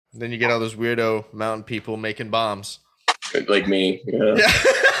Then you get all those weirdo mountain people making bombs. Like me. Yeah.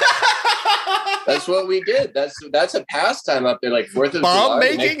 That's what we did. That's a pastime up there, like 4th of July. Bomb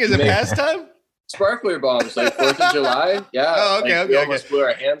making is a pastime? Sparkler bombs, like 4th of July. Yeah. Oh, okay, like we almost blew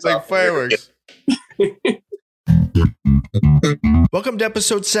our hands like off. Fireworks. Welcome to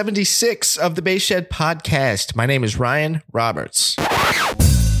episode 76 of the Bass Shed Podcast. My name is Ryan Roberts.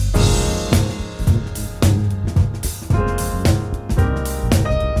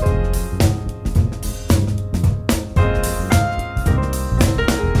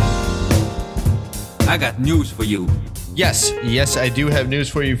 I got news for you. Yes, I do have news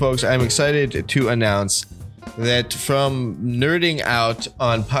for you folks. I'm excited to announce that from nerding out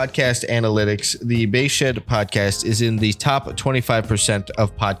on podcast analytics, the Bass Shed Podcast is in the top 25%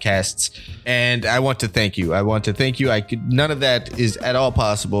 of podcasts. And I want to thank you. None of that is at all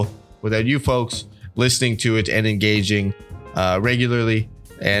possible without you folks listening to it and engaging regularly.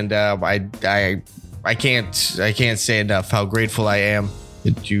 And I can't say enough how grateful I am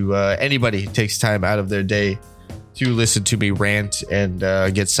to anybody who takes time out of their day to listen to me rant and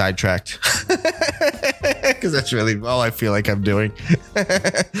get sidetracked, because that's really all I feel like I'm doing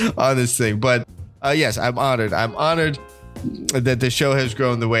on this thing. But yes, I'm honored that the show has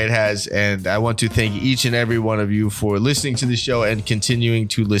grown the way it has, and I want to thank each and every one of you for listening to the show and continuing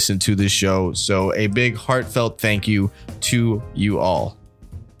to listen to the show. So a big heartfelt thank you to you all.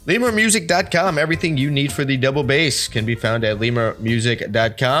 LemurMusic.com. Everything you need for the double bass can be found at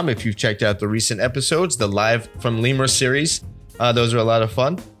LemurMusic.com. If you've checked out the recent episodes, the Live from Lemur series, those are a lot of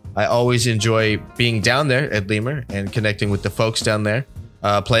fun. I always enjoy being down there at Lemur and connecting with the folks down there,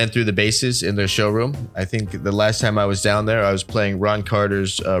 playing through the basses in their showroom. I think the last time I was down there, I was playing Ron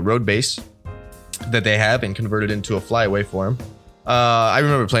Carter's road bass that they have and converted into a flyaway for him. I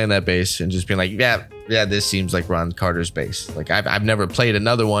remember playing that bass and just being like, yeah, this seems like Ron Carter's bass. Like I've never played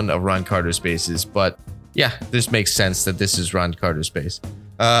another one of Ron Carter's basses, but yeah, this makes sense that this is Ron Carter's bass.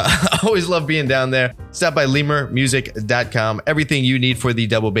 I always love being down there. Stop by LemurMusic.com. Everything you need for the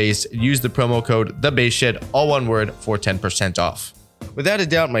double bass. Use the promo code TheBassShed, all one word, for 10% off. Without a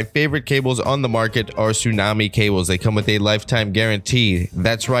doubt, my favorite cables on the market are Tsunami cables. They come with a lifetime guarantee.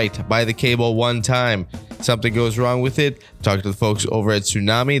 That's right, buy the cable one time. Something goes wrong with it, talk to the folks over at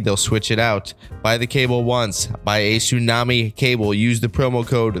Tsunami. They'll switch it out. Buy the cable once. Buy a Tsunami cable. Use the promo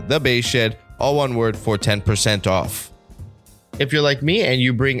code TheBassShed, all one word, for 10% off. If you're like me and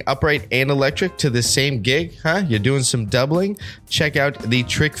you bring upright and electric to the same gig, you're doing some doubling, check out the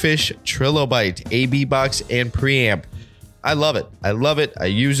Trickfish Trilobite AB box and preamp. I love it. I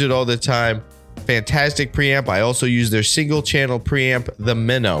use it all the time. Fantastic preamp. I also use their single channel preamp, the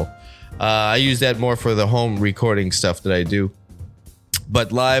Minnow. I use that more for the home recording stuff that I do.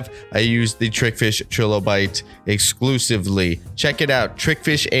 But live, I use the Trickfish Trilobite exclusively. Check it out,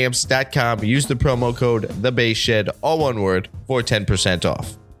 trickfishamps.com. Use the promo code TheBassShed, all one word, for 10%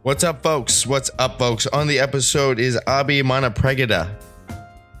 off. What's up, folks? On the episode is Abhi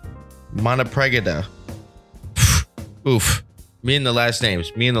Manapragada. Oof. Me and the last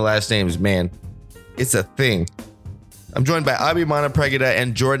names, man. It's a thing. I'm joined by Abhi Manapragada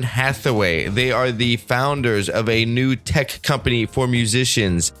and Jordan Hathaway. They are the founders of a new tech company for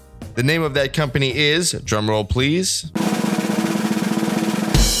musicians. The name of that company is, drumroll please.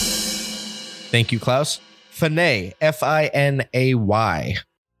 Thank you, Klaus. Finay, Finay.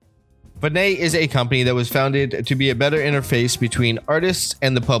 Finay is a company that was founded to be a better interface between artists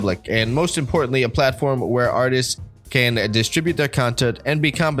and the public, and most importantly, a platform where artists can distribute their content and be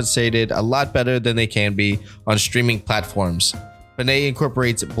compensated a lot better than they can be on streaming platforms. Finay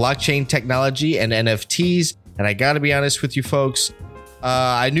incorporates blockchain technology and NFTs, and I gotta be honest with you folks,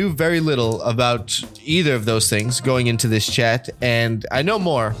 I knew very little about either of those things going into this chat, and I know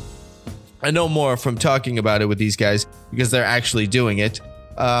more from talking about it with these guys because they're actually doing it.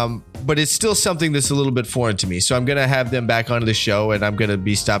 But it's still something that's a little bit foreign to me, so I'm gonna have them back onto the show, and I'm gonna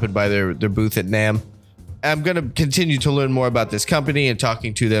be stopping by their booth at NAMM. I'm going to continue to learn more about this company and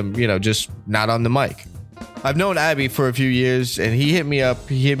talking to them, just not on the mic. I've known Abhi for a few years, and he hit me up,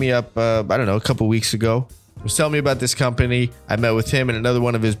 I don't know, a couple weeks ago. He was telling me about this company. I met with him and another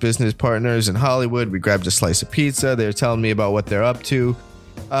one of his business partners in Hollywood. We grabbed a slice of pizza. They were telling me about what they're up to.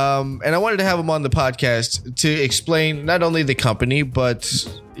 And I wanted to have him on the podcast to explain not only the company, but,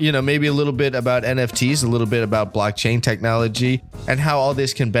 maybe a little bit about NFTs, a little bit about blockchain technology, and how all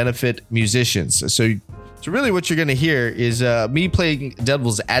this can benefit musicians. So really what you're going to hear is me playing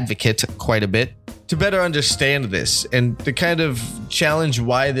devil's advocate quite a bit to better understand this and to kind of challenge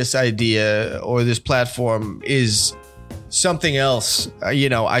why this idea or this platform is something else,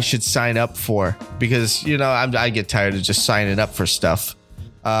 I should sign up for, because, I get tired of just signing up for stuff.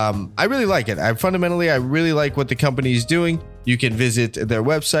 I really like it. I really like what the company is doing. You can visit their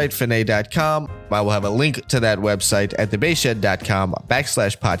website, Finay.com. I will have a link to that website at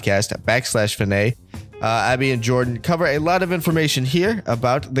thebasshed.com/podcast/Finay. Abhi and Jordan cover a lot of information here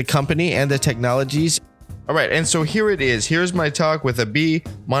about the company and the technologies. All right, and so here it is. Here's my talk with Abhi,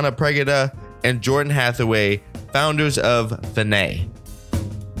 Manapragada, and Jordan Hathaway, founders of Finay.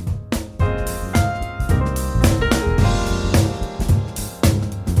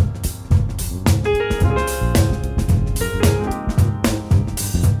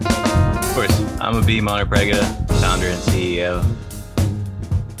 I'm Abhi Manapragada, founder and CEO.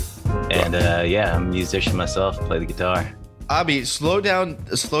 And I'm a musician myself, play the guitar. Abhi, slow down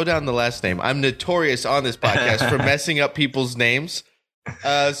the last name. I'm notorious on this podcast for messing up people's names.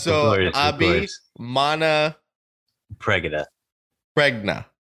 So Abhi Manapragada. Pregna.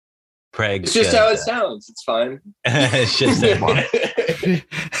 It's just how it sounds. It's fine. It's just that.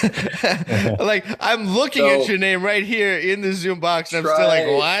 Like, I'm looking at your name right here in the Zoom box, and I'm still like,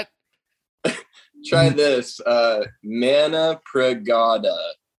 what? Try this. Manapragada.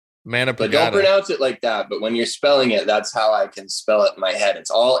 Manapragada. But don't pronounce it like that. But when you're spelling it, that's how I can spell it in my head.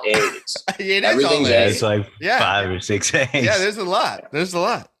 It's all A's. Everything's A's. It's like 5 or 6 A's. Yeah, there's a lot.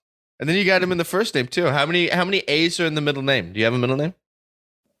 And then you got him in the first name too. How many A's are in the middle name? Do you have a middle name?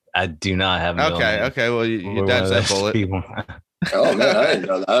 I do not have a middle name. Okay. Well, you dodged that bullet. Oh man, I didn't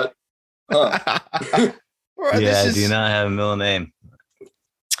know that. Huh. I do not have a middle name.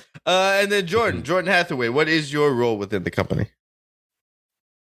 And then Jordan Hathaway, what is your role within the company?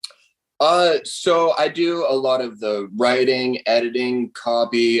 So I do a lot of the writing, editing,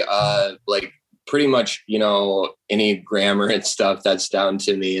 copy, like pretty much, any grammar and stuff that's down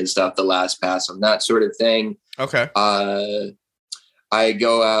to me and stuff, the last pass on that sort of thing. Okay. I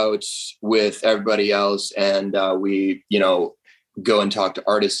go out with everybody else and we, go and talk to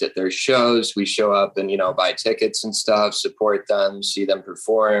artists at their shows. We show up and, buy tickets and stuff, support them, see them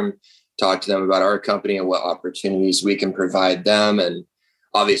perform, talk to them about our company and what opportunities we can provide them. And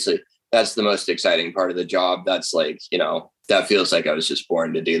obviously that's the most exciting part of the job. That's like, that feels like I was just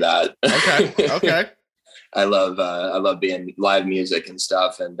born to do that. Okay. I love being live music and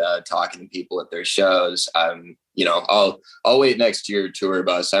stuff and talking to people at their shows. I'll wait next to your tour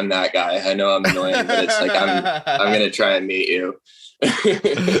bus. I'm that guy. I know I'm annoying, but it's like I'm gonna try and meet you.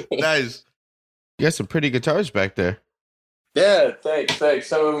 Nice. You got some pretty guitars back there. Yeah, thanks.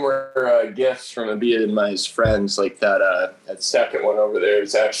 Some of them were gifts from Abhi and my friends. Like that second one over there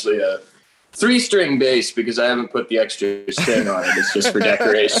is actually a 3-string bass because I haven't put the extra string on it. It's just for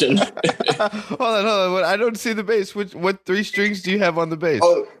decoration. Hold on. I don't see the bass. What 3 strings do you have on the bass?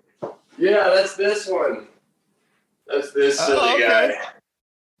 Oh, yeah, that's this one. That's this silly guy.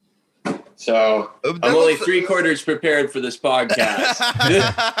 So I'm only 3/4 prepared for this podcast.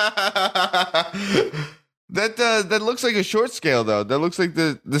 That looks like a short scale though. That looks like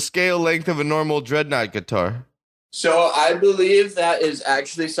the scale length of a normal dreadnought guitar. So I believe that is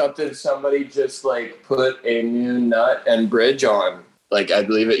actually something somebody just like put a new nut and bridge on. Like I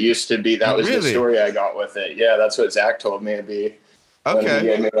believe it used to be. That was the story I got with it. Yeah, that's what Zach told me to be.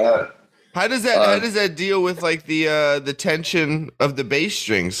 Okay. How does that deal with like the tension of the bass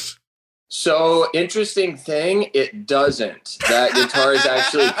strings? So interesting thing, it doesn't. That guitar is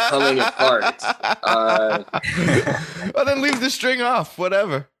actually coming apart. Well, then leave the string off.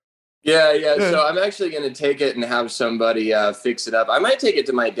 Whatever. Yeah. So I'm actually going to take it and have somebody fix it up. I might take it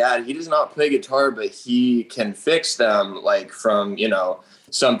to my dad. He does not play guitar, but he can fix them like from,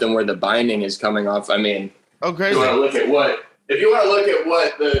 something where the binding is coming off. I mean, crazy. If you want to look at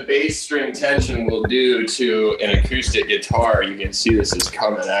what the bass string tension will do to an acoustic guitar, you can see this is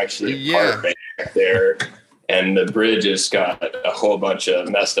coming actually apart back there. And the bridge has got a whole bunch of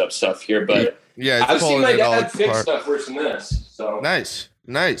messed up stuff here. But I've seen my dad fix stuff worse than this. So Nice.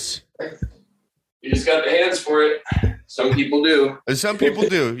 You just got the hands for it. Some people do. Some people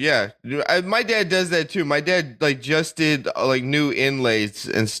do, yeah. My dad does that too. My dad just did new inlays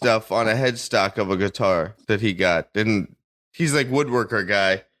and stuff on a headstock of a guitar that he got. And he's like woodworker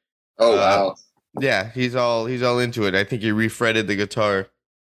guy. Oh wow. Yeah, he's all into it. I think he refretted the guitar.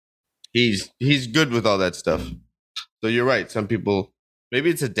 He's good with all that stuff. So you're right. Some people, maybe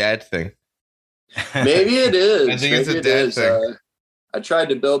it's a dad thing. Maybe it is. I think it's a dad thing. I tried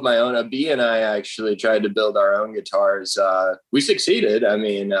to build my own. Abhi and I actually tried to build our own guitars. We succeeded. I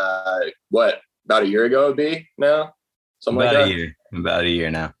mean, about a year ago, Abhi? No, something about like that. About a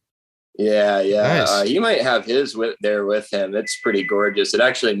year now. Yeah. Nice. You might have his there with him. It's pretty gorgeous. It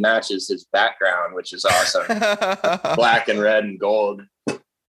actually matches his background, which is awesome. Black and red and gold.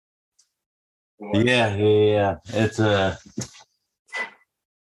 Yeah. It's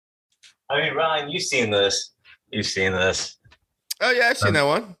I mean, Ryan, you've seen this. Oh yeah, I've seen that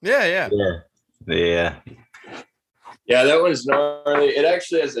one. Yeah. Yeah, that one's gnarly. It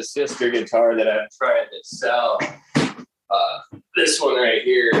actually has a sister guitar that I'm trying to sell. This one right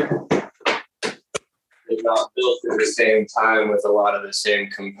here, they're not built at the same time with a lot of the same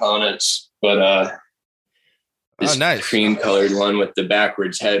components, but this nice cream colored one with the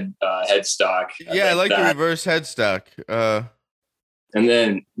backwards headstock. I like the reverse headstock. And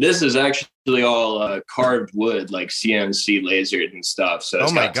then this is actually all carved wood, like CNC lasered and stuff. So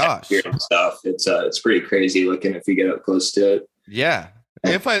it's got texture and stuff. It's pretty crazy looking if you get up close to it. Yeah.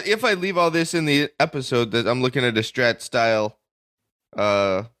 If I leave all this in the episode, that I'm looking at a Strat style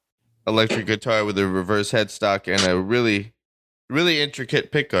electric guitar with a reverse headstock and a really, really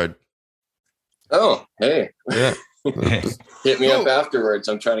intricate pickguard. Oh, hey. Yeah. Hit me up afterwards.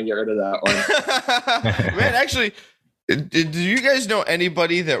 I'm trying to get rid of that one. Man, actually, do you guys know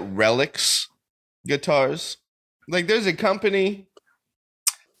anybody that relics guitars? Like, there's a company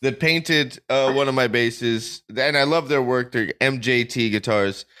that painted one of my basses, and I love their work. They're MJT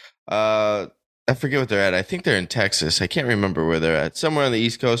guitars. I forget what they're at. I think they're in Texas. I can't remember where they're at. Somewhere on the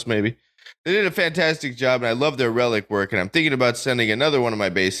East Coast, maybe. They did a fantastic job, and I love their relic work. And I'm thinking about sending another one of my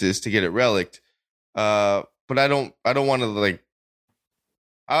basses to get it relicked. But I don't want to like.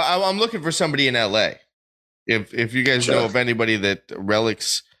 I'm looking for somebody in LA. If you guys know of anybody that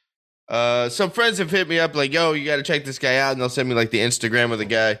relics, some friends have hit me up like, "Yo, you got to check this guy out," and they'll send me like the Instagram of the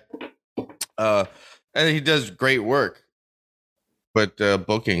guy. And he does great work, but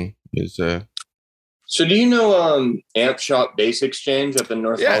booking is. So do you know Amp Shop Bass Exchange up in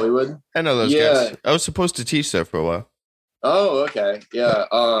North Hollywood? I know those guys. I was supposed to teach there for a while. Oh, okay. Yeah.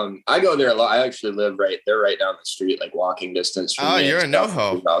 I go there a lot. I actually live they're right down the street, like walking distance from me. Oh, you're in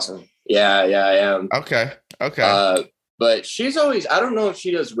NoHo. Awesome. Yeah, I am. Okay. But she's always, I don't know if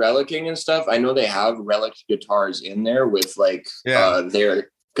she does relicking and stuff. I know they have relic guitars in there with like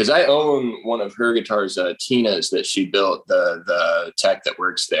because I own one of her guitars, Tina's, that she built, the tech that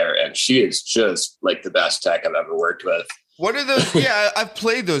works there. And she is just like the best tech I've ever worked with. What are those? Yeah, I've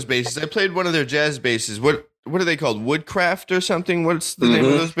played those basses. I played one of their jazz basses. What are they called? Woodcraft or something? What's the name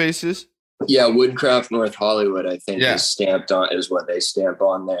of those basses? Yeah, Woodcraft North Hollywood, I think, is what they stamp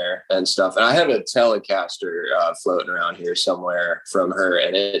on there and stuff. And I have a Telecaster floating around here somewhere from her,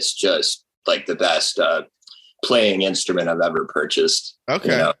 and it's just like the best playing instrument I've ever purchased.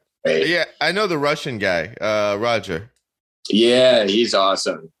 Okay. You know? Yeah, I know the Russian guy, Roger. Yeah, he's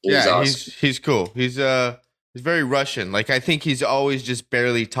awesome. He's cool. He's very Russian. Like, I think he's always just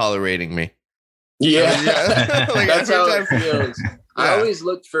barely tolerating me. Yeah, like, that's how it feels. I always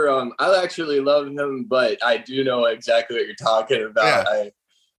looked for I actually love him, but I do know exactly what you're talking about.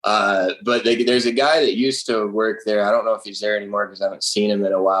 But there's a guy that used to work there. I don't know if he's there anymore because I haven't seen him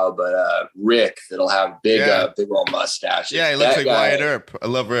in a while. But Rick, that'll have big old mustaches. Yeah, he looks like Wyatt Earp. I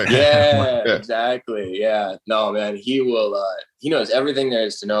love Rick. Yeah, exactly. Yeah, no, man, he will. He knows everything there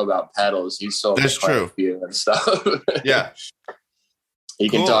is to know about pedals. He's sold quite a few and stuff. Yeah. He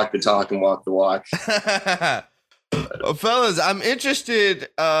can talk the talk and walk the walk. Well, fellas, I'm interested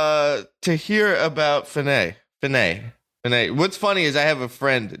to hear about Finay. What's funny is I have a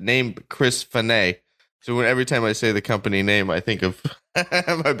friend named Chris Finay. So every time I say the company name, I think of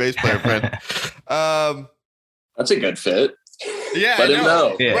my bass player friend. That's a good fit. Yeah, Let him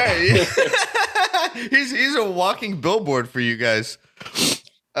know. Yeah. Right. he's a walking billboard for you guys.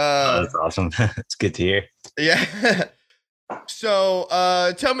 That's awesome. It's good to hear. Yeah. So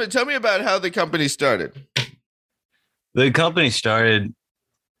tell me about how the company started. The company started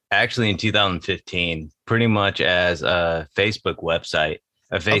actually in 2015, pretty much as a Facebook website,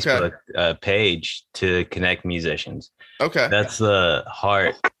 a Facebook page to connect musicians. Okay. That's the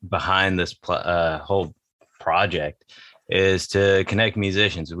heart behind this whole project, is to connect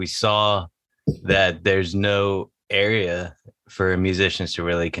musicians. We saw that there's no area for musicians to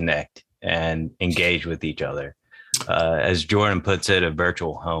really connect and engage with each other. As Jordan puts it, a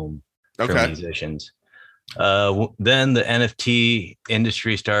virtual home for musicians. Then the NFT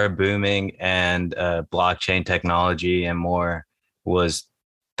industry started booming, and blockchain technology and more was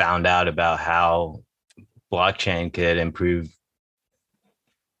found out about how blockchain could improve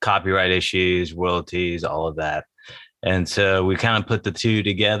copyright issues, royalties, all of that. And so we kind of put the two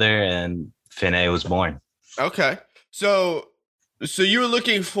together, and Finay was born. Okay. So you were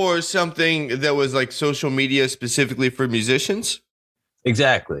looking for something that was like social media specifically for musicians?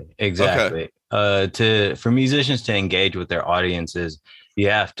 Exactly. Okay. For musicians to engage with their audiences, you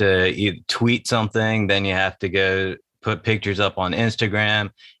have to tweet something, then you have to go put pictures up on Instagram,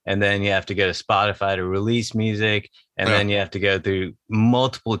 and then you have to go to Spotify to release music, and then you have to go through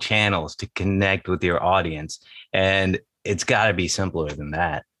multiple channels to connect with your audience. And it's got to be simpler than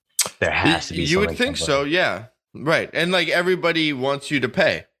that. There has to be. You would think so, yeah. Right. And like everybody wants you to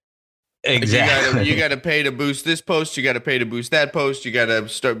pay. Exactly. Like you got to pay to boost this post. You got to pay to boost that post. You got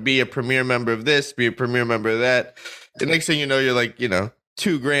to be a premier member of this, be a premier member of that. The next thing you know, you're like,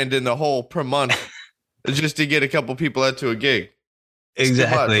 $2,000 in the hole per month just to get a couple people out to a gig.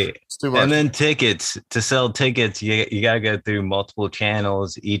 Exactly. It's too much. And then to sell tickets, you got to go through multiple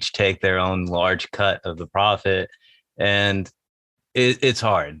channels, each take their own large cut of the profit. And it's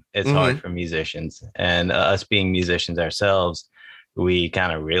hard. It's hard for musicians, and us being musicians ourselves, we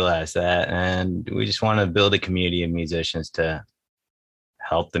kind of realize that, and we just want to build a community of musicians to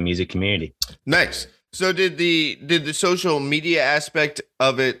help the music community. Nice. So did the social media aspect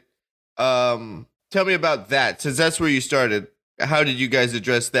of it, tell me about that, since that's where you started. How did you guys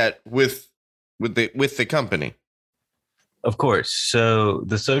address that with the company? Of course. So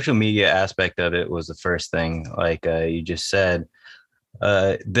the social media aspect of it was the first thing, like you just said.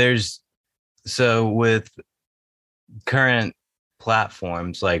 With current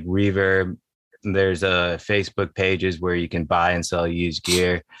platforms like Reverb, there's Facebook pages where you can buy and sell used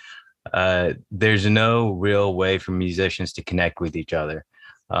gear. There's no real way for musicians to connect with each other.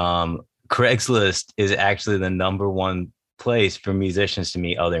 Craigslist is actually the number one place for musicians to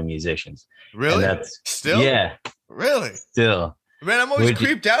meet other musicians. Really? Still? Yeah. Really? Still. Man, I'm always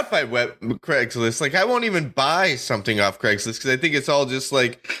creeped out by Craigslist. Like, I won't even buy something off Craigslist because I think it's all just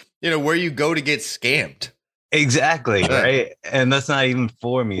like, where you go to get scammed. Exactly, right? And that's not even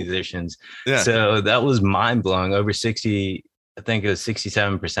for musicians. Yeah. So that was mind-blowing. Over 67%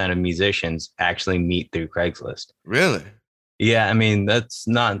 of musicians actually meet through Craigslist. Really? Yeah, I mean, that's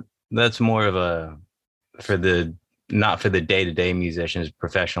more of not for the day-to-day musicians,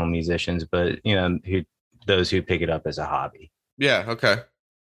 professional musicians, but those who pick it up as a hobby. Yeah. Okay.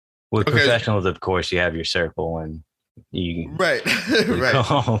 With professionals, of course, you have your circle and you right.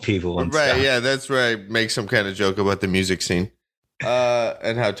 call people and right. stuff. Yeah, that's where I make some kind of joke about the music scene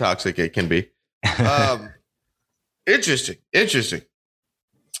and how toxic it can be. Interesting.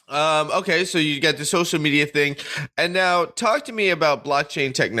 Okay, so you got the social media thing, and now talk to me about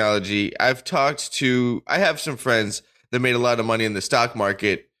blockchain technology. I have some friends that made a lot of money in the stock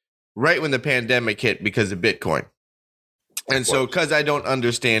market right when the pandemic hit because of Bitcoin. And so, because I don't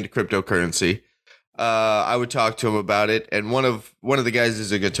understand cryptocurrency, I would talk to him about it. And one of the guys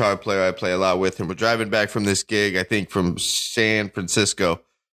is a guitar player I play a lot with, and we're driving back from this gig, I think from San Francisco.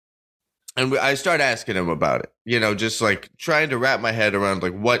 And I start asking him about it, just like trying to wrap my head around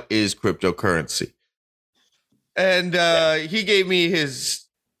like, what is cryptocurrency? And he gave me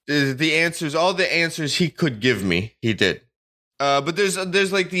the answers, all the answers he could give me. He did. But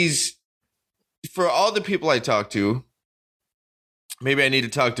there's like these, for all the people I talk to, maybe I need to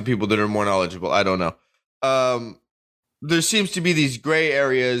talk to people that are more knowledgeable. I don't know. There seems to be these gray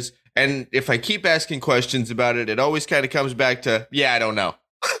areas. And if I keep asking questions about it, it always kind of comes back to, I don't know.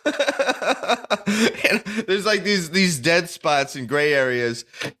 And there's like these dead spots and gray areas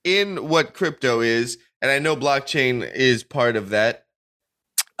in what crypto is. And I know blockchain is part of that.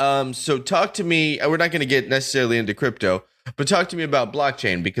 So talk to me. We're not going to get necessarily into crypto, but talk to me about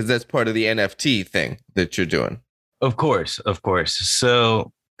blockchain, because that's part of the NFT thing that you're doing. Of course.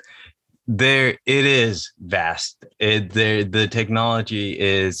 So it is vast. The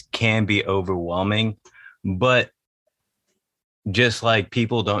technology can be overwhelming, but just like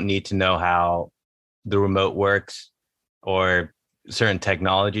people don't need to know how the remote works or certain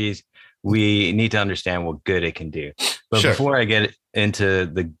technologies, we need to understand what good it can do. But before I get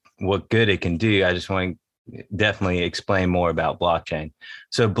into what good it can do, I just want to definitely explain more about blockchain.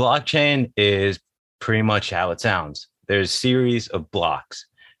 So blockchain is pretty much how it sounds. There's a series of blocks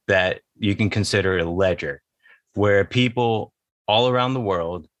that you can consider a ledger, where people all around the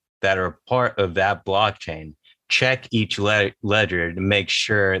world that are part of that blockchain check each ledger to make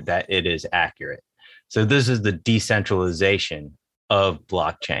sure that it is accurate. So this is the decentralization of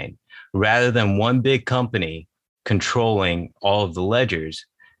blockchain. Rather than one big company controlling all of the ledgers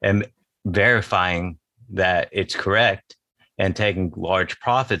and verifying that it's correct and taking large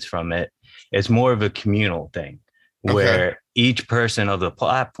profits from it, it's more of a communal thing, where each person of the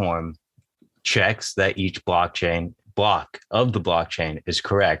platform checks that each block of the blockchain is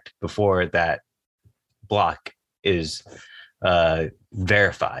correct before that block is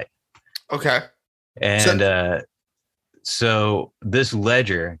verified. Okay. And so this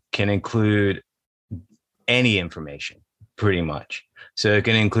ledger can include any information, pretty much. So it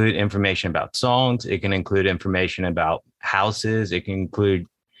can include information about songs. It can include information about houses. It can include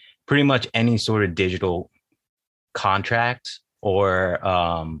pretty much any sort of digital contracts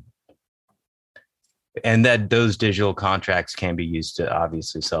and that those digital contracts can be used to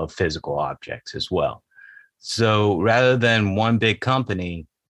obviously sell physical objects as well. So rather than one big company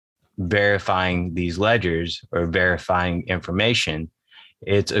verifying these ledgers or verifying information,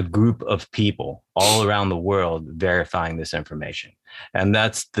 it's a group of people all around the world verifying this information. And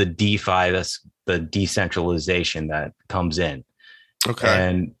that's the DeFi, that's the decentralization that comes in. Okay.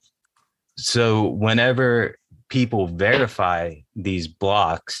 And so whenever people verify these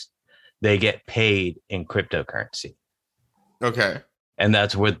blocks, they get paid in cryptocurrency. Okay. And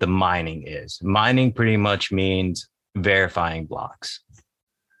that's what the mining is. Mining pretty much means verifying blocks.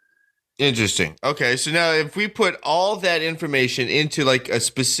 Interesting. Okay. So now if we put all that information into like a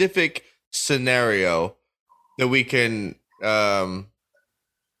specific scenario that we can, like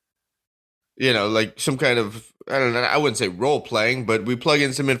some kind of, I don't know, I wouldn't say role playing, but we plug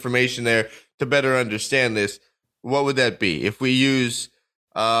in some information there to better understand this. What would that be? If we use,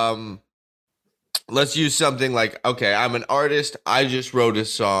 let's use something like, okay, I'm an artist. I just wrote a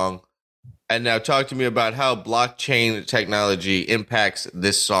song. And now talk to me about how blockchain technology impacts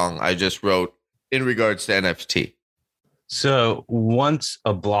this song I just wrote in regards to NFT. So once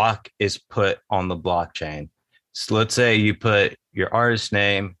a block is put on the blockchain, so let's say you put your artist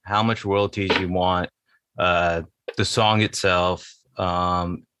name, how much royalties you want, the song itself,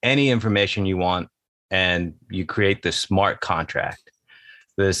 any information you want, and you create this smart contract.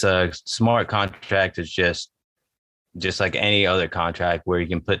 This smart contract is just like any other contract where you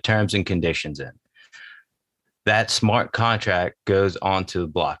can put terms and conditions in. That smart contract goes onto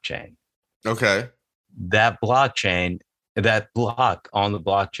the blockchain. Okay. That block on the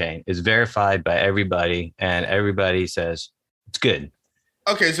blockchain is verified by everybody, and everybody says it's good.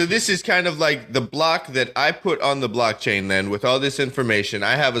 Okay, so this is kind of like the block that I put on the blockchain then with all this information.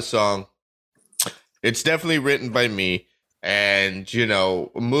 I have a song. It's definitely written by me. And,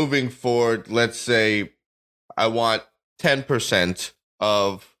 moving forward, let's say I want 10%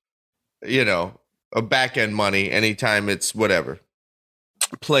 of, a back end money anytime it's whatever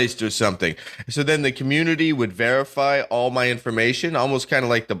placed or something. So then the community would verify all my information, almost kind of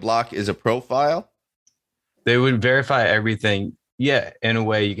like the block is a profile. They would verify everything. Yeah, in a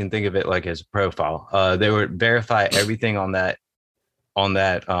way you can think of it like as a profile. They would verify everything on that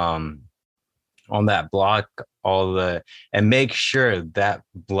block, and make sure that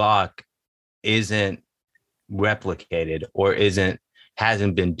block isn't replicated or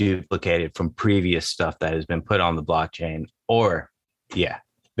hasn't been duplicated from previous stuff that has been put on the blockchain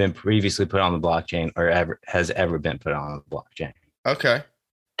been previously put on the blockchain or has ever been put on the blockchain. Okay.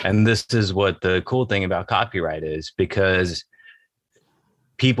 And this is what the cool thing about copyright is, because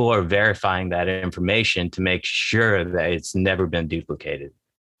people are verifying that information to make sure that it's never been duplicated.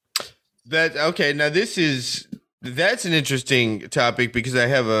 Okay. Now that's an interesting topic because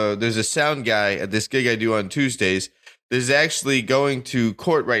there's a sound guy at this gig I do on Tuesdays. There's actually going to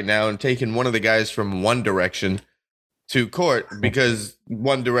court right now and taking one of the guys from One Direction to court because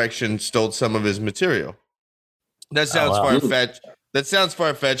One Direction stole some of his material. That sounds far-fetched. That sounds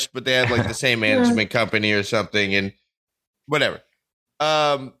far-fetched, but they have like the same management company or something and whatever.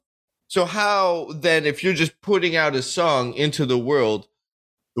 So how then, if you're just putting out a song into the world,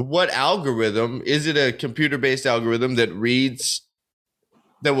 what algorithm is it? A computer-based algorithm that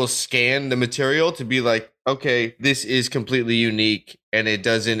will scan the material to be like, okay, this is completely unique and it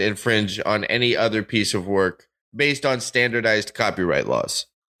doesn't infringe on any other piece of work based on standardized copyright laws?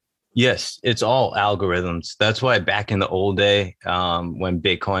 Yes, it's all algorithms. That's why back in the old day, when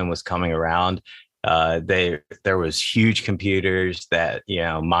Bitcoin was coming around, there was huge computers that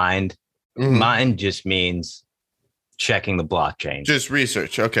mined. Mm-hmm. Mine just means checking the blockchain. Just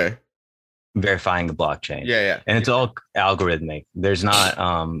research. Okay. Verifying the blockchain. Yeah. And it's all algorithmic. There's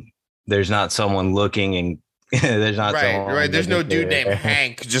not someone looking and there's not right. There's no dude named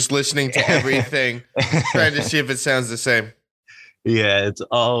Hank just listening to everything, trying to see if it sounds the same. Yeah, it's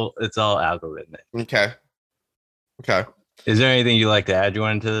all algorithmic. Okay. Is there anything you'd like to add,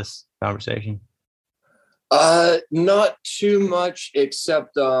 Jordan, to this conversation? Not too much,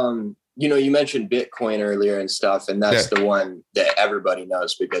 except you mentioned Bitcoin earlier and stuff, and that's the one that everybody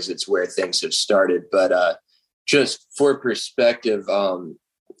knows because it's where things have started. But just for perspective,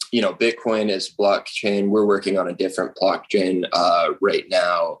 Bitcoin is blockchain. We're working on a different blockchain right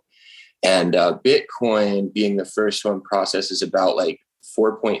now. And Bitcoin being the first one processes about like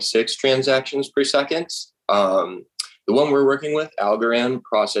 4.6 transactions per second. The one we're working with, Algorand,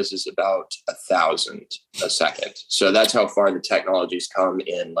 processes about 1,000 a second. So that's how far the technology's come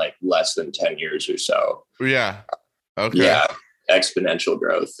in like less than 10 years or so. Yeah. Okay. Yeah. Exponential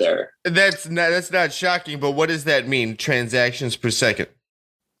growth there. That's not shocking, but what does that mean? Transactions per second.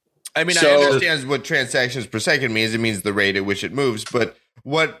 I mean, I So- understand what transactions per second means. It means the rate at which it moves, but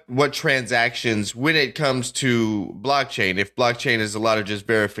what transactions when it comes to blockchain? If blockchain is a lot of just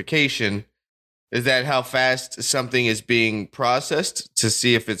verification, is that how fast something is being processed to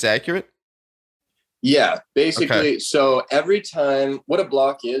see if it's accurate? Yeah, basically. Okay. So every time, what a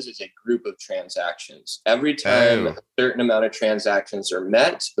block is a group of transactions. Every time Oh. a certain amount of transactions are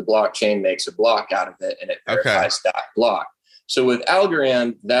met, the blockchain makes a block out of it and it verifies that block. So with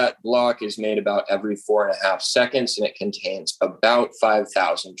Algorand, that block is made about every 4.5 seconds and it contains about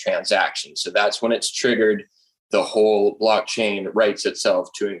 5,000 transactions. So that's when it's triggered. The whole blockchain writes itself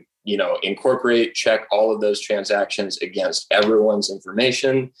to, incorporate, check all of those transactions against everyone's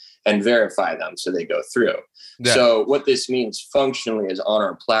information and verify them so they go through. Yeah. So what this means functionally is on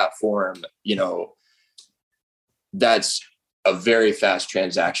our platform, that's a very fast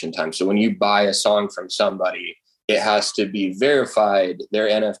transaction time. So when you buy a song from somebody, it has to be verified. Their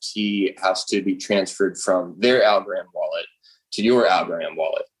NFT has to be transferred from their Algorand wallet to your Algorand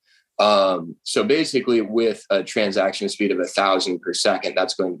wallet. So basically with a transaction speed of 1,000 per second,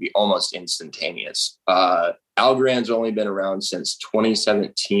 that's going to be almost instantaneous. Algorand's only been around since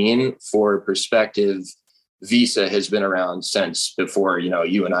 2017. For perspective, Visa has been around since before,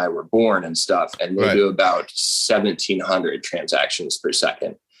 you and I were born and stuff, and they do about 1,700 transactions per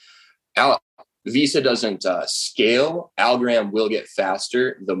second. Visa doesn't scale. Algorand will get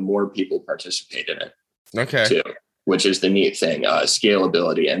faster the more people participate in it. Okay. Too, which is the neat thing,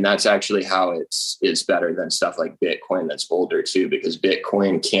 scalability. And that's actually how it's better than stuff like Bitcoin that's older too, because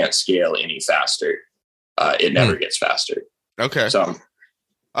Bitcoin can't scale any faster. It never gets faster. Okay. So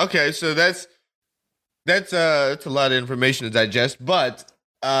that's a lot of information to digest, but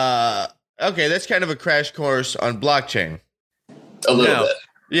okay, that's kind of a crash course on blockchain. A little bit.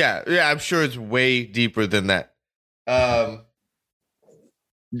 Yeah, I'm sure it's way deeper than that.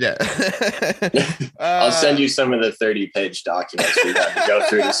 Yeah. I'll send you some of the 30-page documents we had to go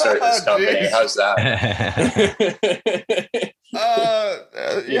through to start this company. Geez. How's that?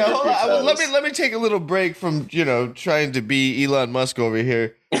 Yeah, hold on. Let me take a little break from trying to be Elon Musk over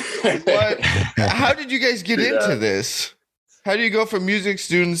here. How did you guys get into this? How do you go from music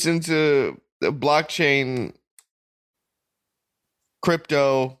students into the blockchain,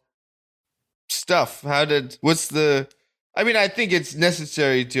 crypto stuff? I think it's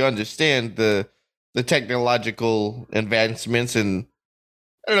necessary to understand the technological advancements, and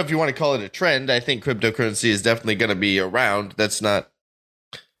I don't know if you want to call it a trend. I think cryptocurrency is definitely going to be around. It's a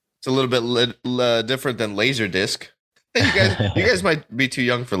little bit different than Laserdisc. You guys might be too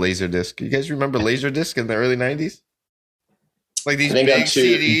young for Laserdisc. You guys remember Laserdisc in the early 90s? Like these big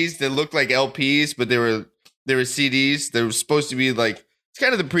CDs that looked like LPs, but they were CDs. They were supposed to be like, it's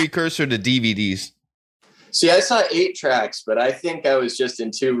kind of the precursor to DVDs. See, I saw 8 tracks, but I think I was just in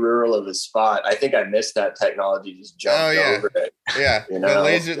too rural of a spot. I think I missed that technology, just jumped over it. Yeah,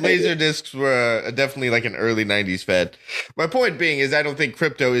 laser discs were definitely like an early 90s fad. My point being is I don't think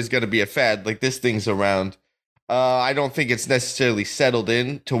crypto is going to be a fad. Like, this thing's around. I don't think it's necessarily settled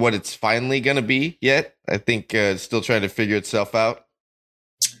in to what it's finally going to be yet. I think it's still trying to figure itself out.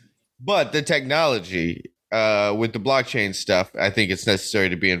 But the technology with the blockchain stuff, I think it's necessary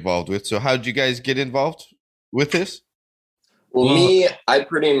to be involved with. So how did you guys get involved with this? Well, I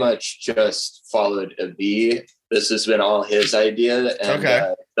pretty much just followed Abhi. This has been all his idea. And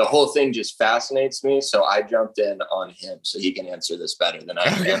the whole thing just fascinates me. So I jumped in on him so he can answer this better than I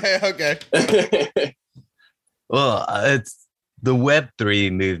can. Okay. Well, it's the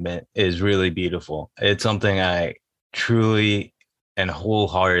Web3 movement is really beautiful. It's something I truly and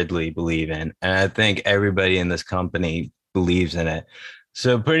wholeheartedly believe in. And I think everybody in this company believes in it.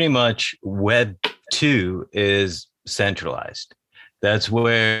 So pretty much Web 2 is centralized. That's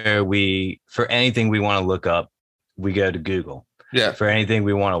where for anything we want to look up, we go to Google. Yeah. For anything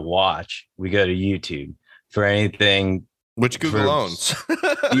we want to watch, we go to YouTube. For anything, which Google owns.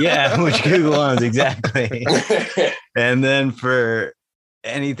 Yeah, which Google owns, exactly. And then for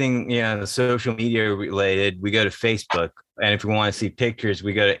anything, social media related, we go to Facebook. And if we want to see pictures,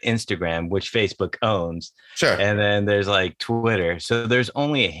 we go to Instagram, which Facebook owns. Sure. And then there's like Twitter. So there's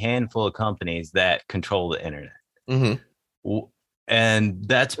only a handful of companies that control the internet. Mm-hmm. And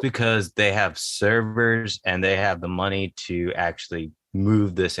that's because they have servers and they have the money to actually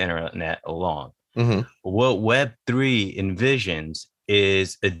move this internet along. Mm-hmm. What Web3 envisions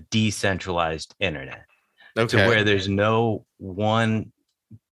is a decentralized internet. to where there's no one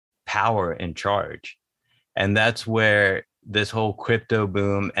power in charge. And that's where this whole crypto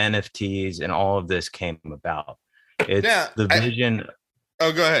boom, NFTs, and all of this came about. It's the vision. Go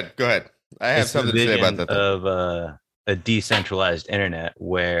ahead. I have something to say about that. Of a decentralized internet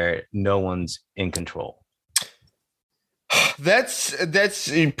where no one's in control. That's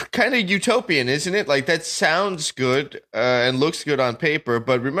kind of utopian, isn't it? Like, that sounds good and looks good on paper.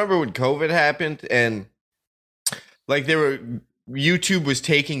 But remember when COVID happened and like YouTube was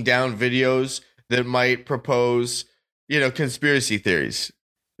taking down videos that might propose, conspiracy theories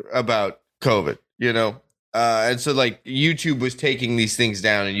about COVID, and so like YouTube was taking these things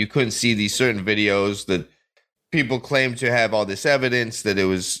down and you couldn't see these certain videos that people claimed to have all this evidence that it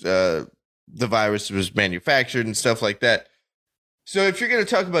was the virus was manufactured and stuff like that. So if you're going to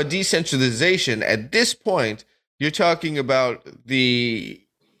talk about decentralization at this point, you're talking about the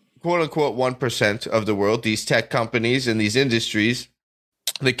quote unquote 1% of the world, these tech companies and these industries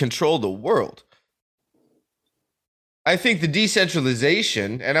that control the world. I think the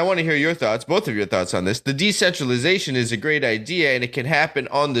decentralization, and I want to hear your thoughts, both of your thoughts on this. The decentralization is a great idea, and it can happen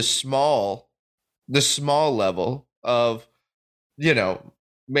on the small level of,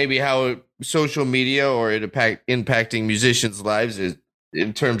 maybe how social media or it impacting musicians' lives is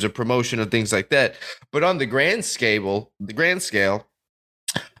in terms of promotion and things like that. But on the grand scale, do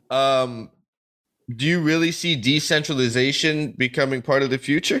you really see decentralization becoming part of the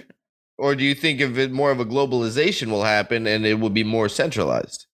future? Or do you think of it more of a globalization will happen and it will be more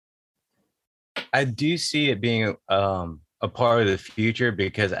centralized? I do see it being a part of the future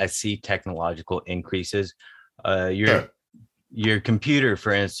because I see technological increases. Your computer,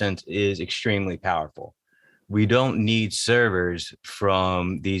 for instance, is extremely powerful. We don't need servers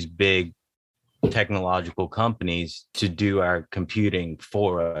from these big technological companies to do our computing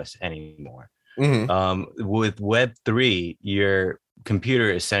for us anymore. Mm-hmm. With Web3, your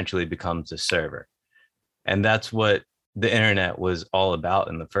computer essentially becomes a server. And that's what the internet was all about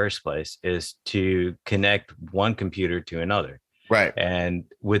in the first place, is to connect one computer to another. Right. And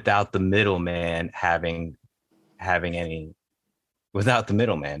without the middleman without the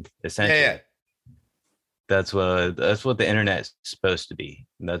middleman, essentially. Yeah. That's what the internet's supposed to be.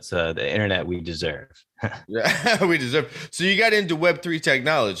 That's the internet we deserve. Yeah, we deserve. So you got into Web3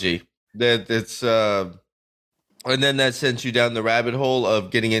 technology. And then that sent you down the rabbit hole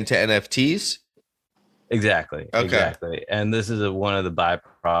of getting into NFTs? Exactly. Okay. Exactly. And this is one of the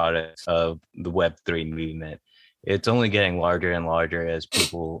byproducts of the Web3 movement. It's only getting larger and larger as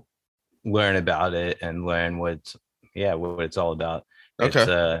people learn about it and learn what it's all about.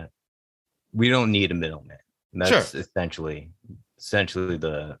 Okay. We don't need a middleman. That's essentially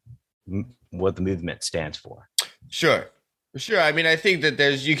what the movement stands for. Sure. I mean, I think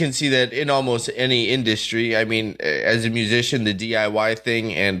that you can see that in almost any industry. I mean, as a musician, the DIY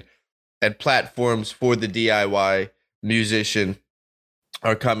thing and platforms for the DIY musician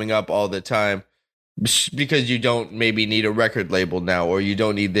are coming up all the time because you don't maybe need a record label now, or you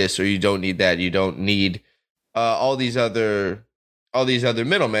don't need this, or you don't need that. You don't need all these other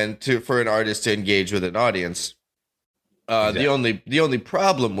middlemen for an artist to engage with an audience. Exactly. The only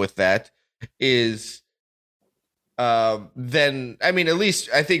problem with that is then, I mean, at least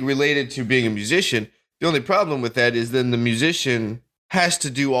I think related to being a musician, the only problem with that is then the musician has to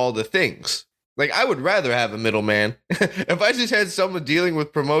do all the things. Like, I would rather have a middleman. If I just had someone dealing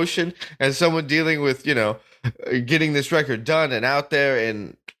with promotion and someone dealing with, getting this record done and out there,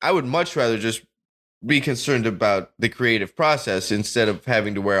 and I would much rather just be concerned about the creative process instead of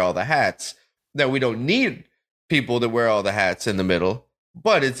having to wear all the hats. Now, we don't need people to wear all the hats in the middle,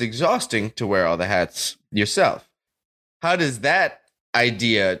 but it's exhausting to wear all the hats yourself. How does that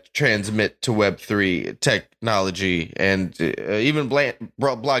idea transmit to Web3 technology and even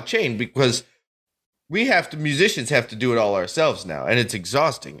blockchain? Because musicians have to do it all ourselves now, and it's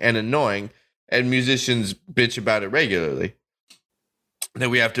exhausting and annoying, and musicians bitch about it regularly. That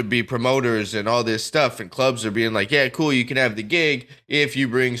we have to be promoters and all this stuff, and clubs are being like, yeah, cool, you can have the gig if you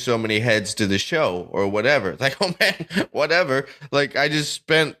bring so many heads to the show or whatever. Like, oh man, whatever. Like, I just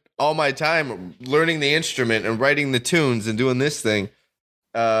spent all my time learning the instrument and writing the tunes and doing this thing.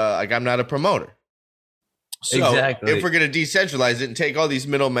 Like, I'm not a promoter. So exactly. If we're going to decentralize it and take all these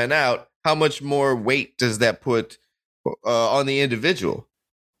middlemen out, how much more weight does that put on the individual?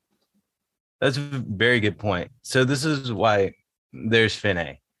 That's a very good point. So this is why there's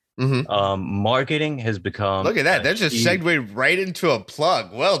Finay. Mm-hmm. Marketing has become... Look at that. That just segued right into a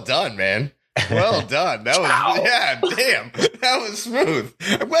plug. Well done, man. Well done. That was... Yeah, damn. That was smooth.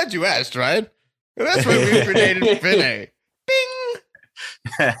 I'm glad you asked, Ryan. That's why we created Finay.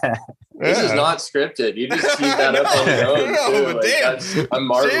 Bing! This is not scripted. You just teed that up on your own. No, too. damn. I'm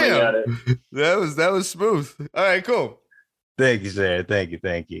marveling at it. That was smooth. All right, cool. Thank you, sir. Thank you.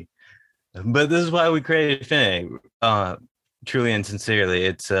 But this is why we created Finay. Truly and sincerely,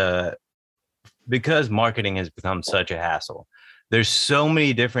 it's because marketing has become such a hassle. There's so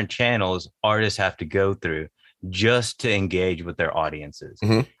many different channels artists have to go through just to engage with their audiences.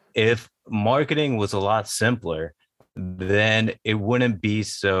 Mm-hmm. If marketing was a lot simpler, then it wouldn't be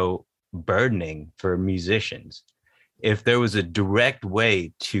so burdening for musicians. If there was a direct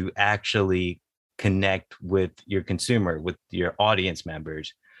way to actually connect with your consumer, with your audience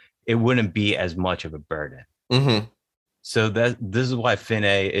members, it wouldn't be as much of a burden. Mm-hmm. So this is why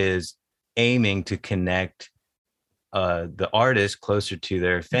Finay is aiming to connect the artists closer to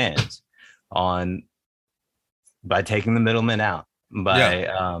their fans by taking the middleman out,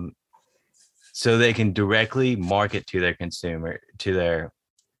 so they can directly market to their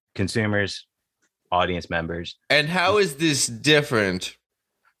consumers, audience members. And how is this different?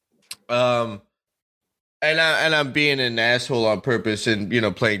 And I'm being an asshole on purpose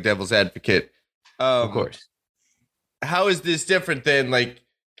and, playing devil's advocate. Of course. How is this different than, like,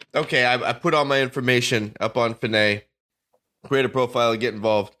 okay, I put all my information up on Finay, create a profile, get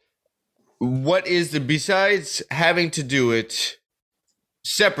involved. What is besides having to do it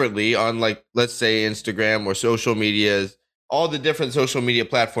separately on, like, let's say Instagram or social media, all the different social media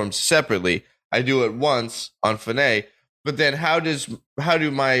platforms separately? I do it once on Finay, but then how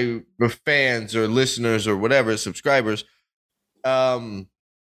do my fans or listeners or whatever, subscribers, know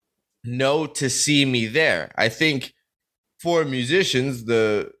to see me there? I think for musicians,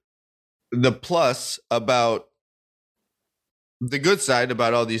 the plus about the good side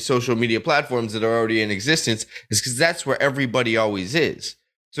about all these social media platforms that are already in existence is because that's where everybody always is.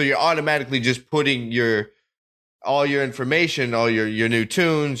 So you're automatically just putting all your information, all your new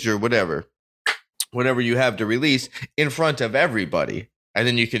tunes, your whatever you have to release in front of everybody. And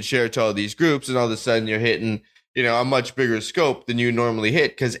then you can share it to all these groups, and all of a sudden you're hitting, a much bigger scope than you normally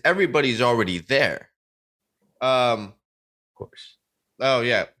hit because everybody's already there. Of course. Oh,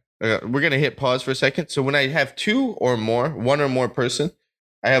 yeah. We're going to hit pause for a second. So when I have one or more person,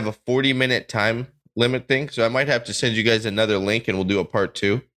 I have a 40-minute time limit thing. So I might have to send you guys another link and we'll do a part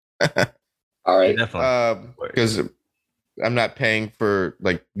 2. All right. Definitely. Because I'm not paying for,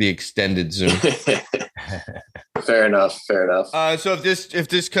 like, the extended Zoom. Fair enough. So if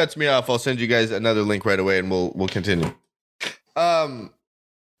this cuts me off, I'll send you guys another link right away and we'll continue. So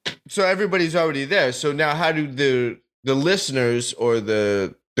everybody's already there. So now how do the listeners or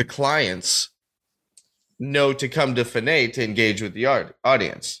the clients know to come to Finay to engage with the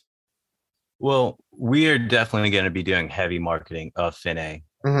audience? Well, we are definitely going to be doing heavy marketing of Finay.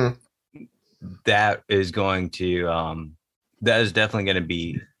 Mm-hmm. That is definitely going to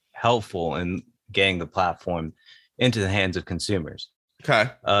be helpful in getting the platform into the hands of consumers. Okay.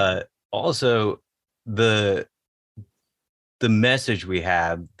 Also, the message we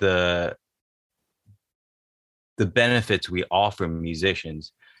have, the benefits we offer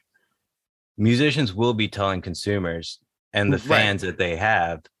musicians will be telling consumers and the fans that they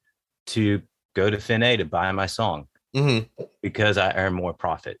have to go to Finay to buy my song, mm-hmm. because I earn more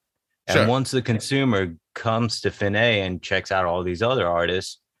profit. Sure. And once the consumer comes to Finay and checks out all these other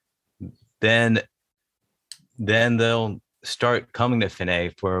artists, then they'll start coming to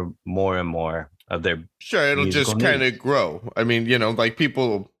Finay for more and more of their it'll just kind of grow. I mean, like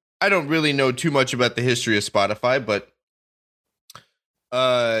people, I don't really know too much about the history of Spotify, but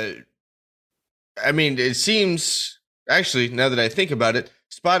I mean, it seems, actually, now that I think about it,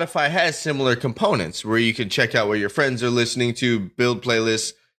 Spotify has similar components where you can check out what your friends are listening to, build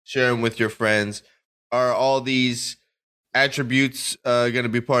playlists, share them with your friends. Are all these attributes going to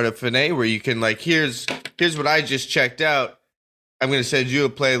be part of Finay, where you can, like, here's what I just checked out. I'm going to send you a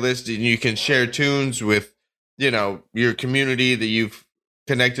playlist and you can share tunes with, your community that you've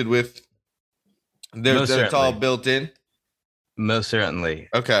connected with. It's all built in. Most certainly.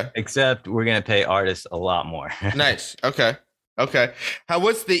 Okay. Except we're going to pay artists a lot more. Nice. Okay.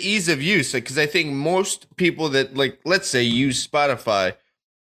 What's the ease of use? Because I think most people that, like, let's say use Spotify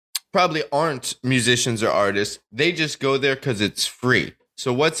probably aren't musicians or artists. They just go there because it's free.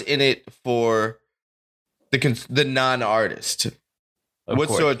 So what's in it for the non-artist?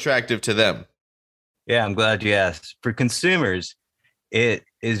 What's so attractive to them? Yeah, I'm glad you asked. For consumers, it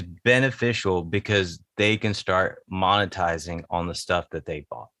is beneficial because they can start monetizing on the stuff that they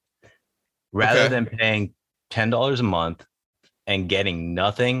bought. Rather than paying $10 a month and getting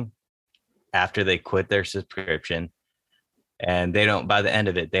nothing after they quit their subscription, and by the end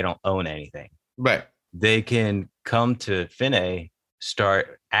of it, they don't own anything. Right. They can come to Finay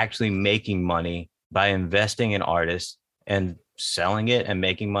start actually making money by investing in artists and selling it and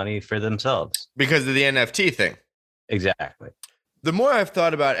making money for themselves. Because of the NFT thing. Exactly. The more I've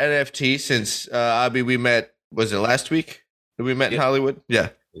thought about NFT since Abhi, we met, was it last week that we met in Hollywood? Yeah.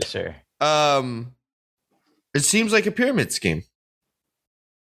 Yes, sir. It seems like a pyramid scheme.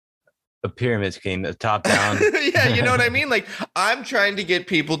 A pyramid scheme, the top down. Yeah, you know what I mean? Like, I'm trying to get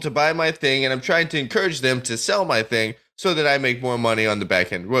people to buy my thing, and I'm trying to encourage them to sell my thing so that I make more money on the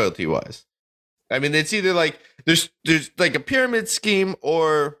back end royalty wise. I mean, it's either like there's like a pyramid scheme,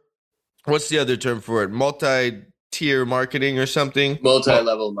 or what's the other term for it? Multi-tier marketing or something?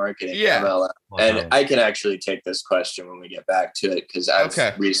 Multi-level marketing. Yeah. MLM. And I can actually take this question when we get back to it, because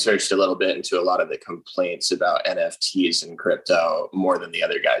I've researched a little bit into a lot of the complaints about NFTs and crypto more than the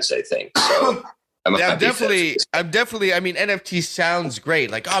other guys, I think. So I'm definitely. I mean, NFT sounds great.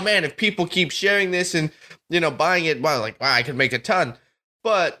 Like, oh man, if people keep sharing this and buying it, wow, I can make a ton.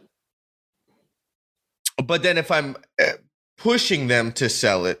 But then if I'm pushing them to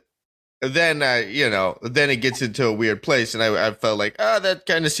sell it, then then it gets into a weird place, and I felt like, that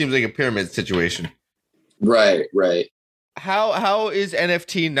kind of seems like a pyramid situation. Right. How is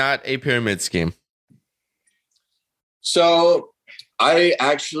NFT not a pyramid scheme? So I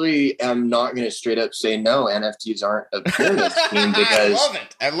actually am not going to straight up say no, NFTs aren't a pyramid scheme, because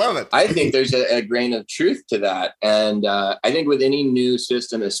I love it. I think there's a grain of truth to that. And I think with any new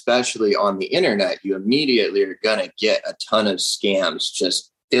system, especially on the internet, you immediately are going to get a ton of scams just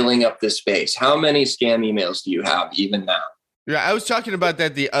filling up the space. How many scam emails do you have even now? Yeah, I was talking about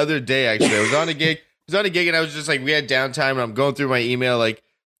that the other day, actually. I was on a gig and I was just like, we had downtime and I'm going through my email, like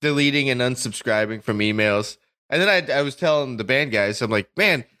deleting and unsubscribing from emails. And then I was telling the band guys, I'm like,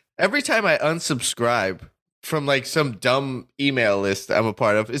 man, every time I unsubscribe from like some dumb email list I'm a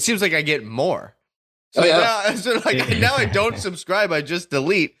part of, it seems like I get more. So, now I don't subscribe. I just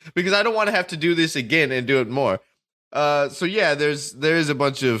delete, because I don't want to have to do this again and do it more. So yeah, there is a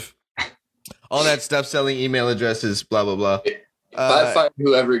bunch of all that stuff, selling email addresses, blah, blah, blah. If I find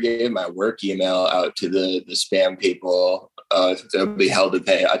whoever gave my work email out to the spam people, it'll be hell to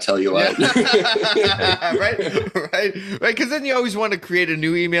pay. I tell you what. Right. Because then you always want to create a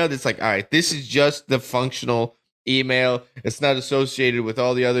new email that's like, all right, this is just the functional email. It's not associated with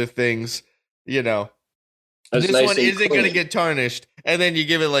all the other things. That's this nice one and isn't clean. going to get tarnished. And then you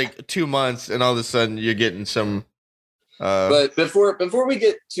give it like 2 months, and all of a sudden you're getting some. But before we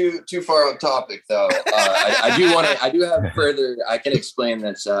get too far off topic, though, I do have further. I can explain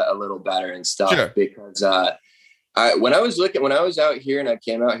this a little better and stuff. Sure. Because when I was out here and I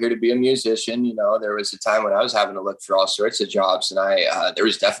came out here to be a musician, there was a time when I was having to look for all sorts of jobs, and there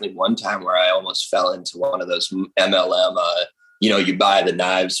was definitely one time where I almost fell into one of those MLM. You buy the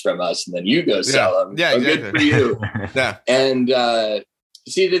knives from us and then you go sell them. Yeah, exactly. Good for you. Yeah. And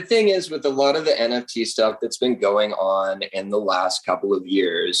see, the thing is, with a lot of the NFT stuff that's been going on in the last couple of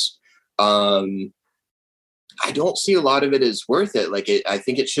years, I don't see a lot of it as worth it. I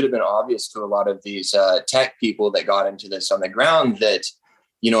think it should have been obvious to a lot of these tech people that got into this on the ground that,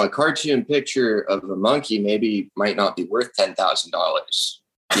 a cartoon picture of a monkey might not be worth $10,000.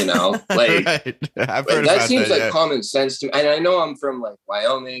 Right. I've heard that about seems that, like common sense to me. And I know I'm from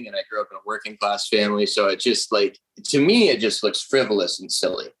Wyoming, and I grew up in a working class family. So it just to me, it just looks frivolous and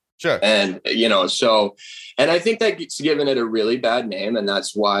silly. Sure. And, and I think that gets given it a really bad name. And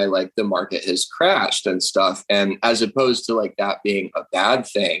that's why the market has crashed and stuff. And as opposed to that being a bad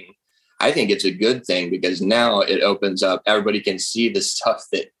thing, I think it's a good thing, because now it opens up, everybody can see the stuff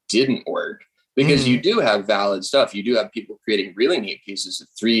that didn't work. Because you do have valid stuff. You do have people creating really neat pieces of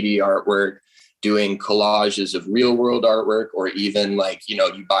 3D artwork, doing collages of real world artwork, or even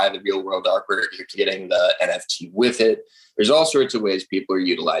you buy the real world artwork, you're getting the NFT with it. There's all sorts of ways people are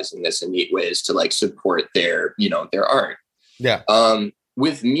utilizing this in neat ways to support their art. Yeah.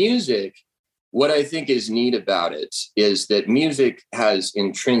 With music, what I think is neat about it is that music has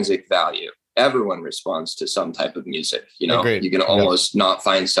intrinsic value. Everyone responds to some type of music. Agreed. You can almost not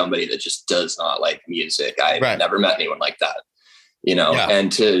find somebody that just does not like music. I've never met anyone like that,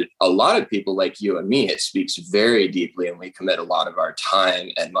 and to a lot of people like you and me, it speaks very deeply, and we commit a lot of our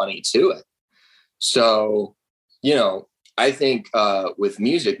time and money to it. So, I think with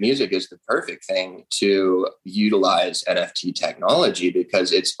music is the perfect thing to utilize NFT technology,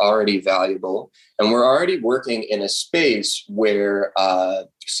 because it's already valuable, and we're already working in a space where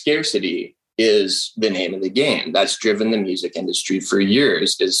scarcity is the name of the game. That's driven the music industry for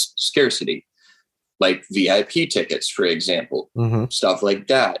years, is scarcity, like VIP tickets, for example, stuff like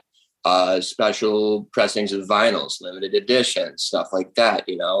that. special pressings of vinyls, limited editions, stuff like that,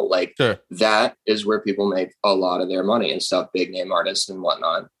 like Sure. that is where people make a lot of their money and stuff, big name artists and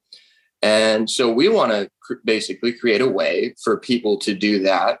whatnot. And so we want to basically create a way for people to do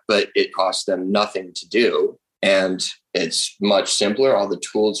that, but it costs them nothing to do. And it's much simpler. All the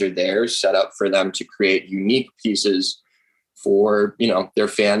tools are there set up for them to create unique pieces for, their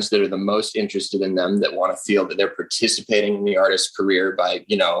fans that are the most interested in them, that want to feel that they're participating in the artist's career by,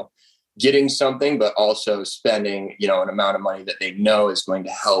 getting something, but also spending, an amount of money that they know is going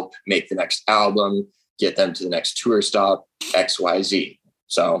to help make the next album, get them to the next tour stop, XYZ.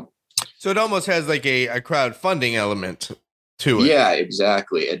 So it almost has like a crowdfunding element to it. Yeah,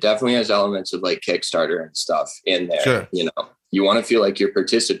 exactly. It definitely has elements of like Kickstarter and stuff in there. Sure. You want to feel like you're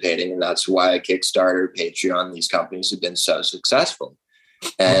participating, and that's why Kickstarter, Patreon, these companies have been so successful.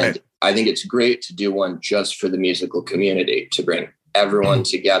 And right. I think it's great to do one just for the musical community, to bring everyone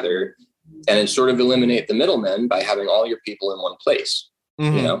together and sort of eliminate the middlemen by having all your people in one place.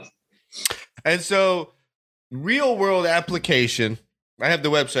 And so, real world application. I have the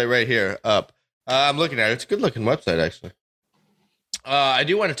website right here up. I'm looking at it. It's a good looking website, actually. I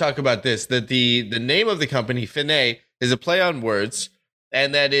do want to talk about this, that the name of the company, Finay, is a play on words,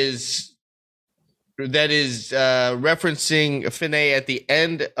 and that is referencing Finay at the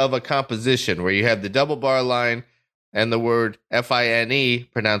end of a composition, where you have the double bar line and the word Fine,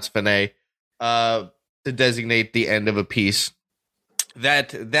 pronounced Finay, to designate the end of a piece.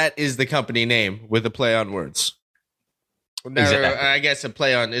 That is the company name with a play on words. Now, exactly. I guess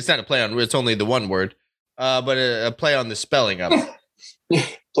it's not a play on, it's only the one word, but a play on the spelling of it.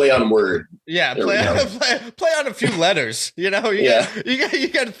 Play on word. Yeah, play on a few letters. You got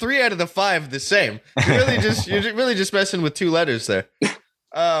 3 out of the 5 the same. You're really just messing with 2 letters there.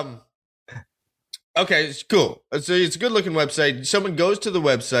 Okay, it's cool. So it's a good looking website. Someone goes to the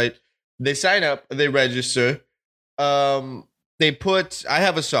website, they sign up, they register. They put, I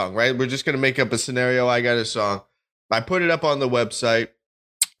have a song, right? We're just gonna make up a scenario. I got a song. I put it up on the website.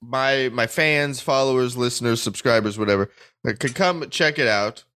 My fans, followers, listeners, subscribers, whatever, could come check it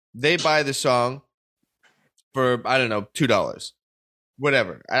out. They buy the song for, I don't know, $2,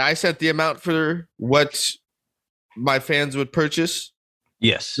 whatever. And I set the amount for what my fans would purchase.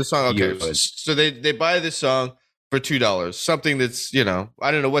 Yes, the song. Okay, so they buy the song for $2. Something that's, I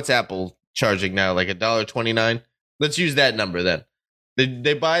don't know, what's Apple charging now, like $1.29. Let's use that number then.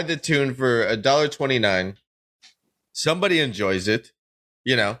 They buy the tune for $1.29. Somebody enjoys it,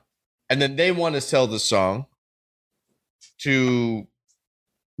 and then they want to sell the song to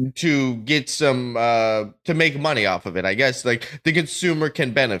get some to make money off of it. I guess like the consumer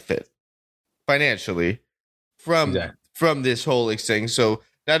can benefit financially from this whole thing. So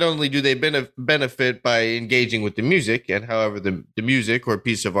not only do they benefit by engaging with the music and however the music or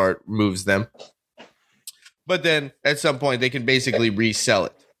piece of art moves them, but then at some point they can basically resell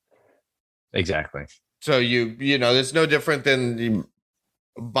it. Exactly. So it's no different than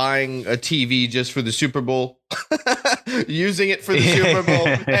buying a TV just for the Super Bowl, using it for the Super Bowl,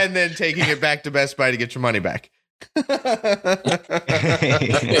 and then taking it back to Best Buy to get your money back. That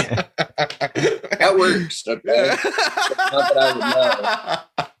works. Okay. Not that I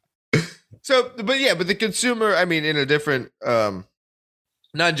would know. So, but the consumer, I mean, in a different,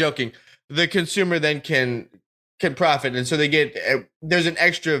 not joking, the consumer then can profit. And so they get, there's an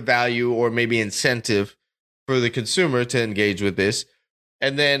extra value or maybe incentive for the consumer to engage with this.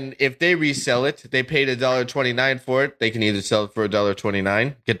 And then if they resell it, they paid $1.29 for it. They can either sell it for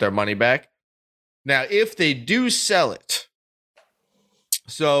 $1.29, get their money back. Now, if they do sell it,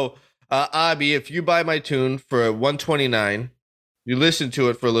 so Abhi, if you buy my tune for $1.29, you listen to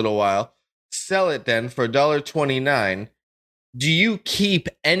it for a little while, sell it then for $1.29. Do you keep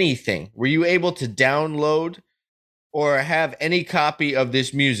anything? Were you able to download or have any copy of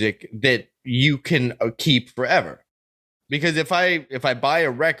this music that you can keep forever? Because if I buy a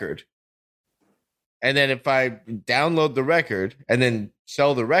record, and then if I download the record and then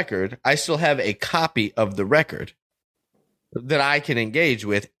sell the record, I still have a copy of the record that I can engage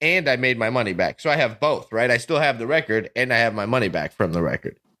with, and I made my money back. So I have both, right? I still have the record, and I have my money back from the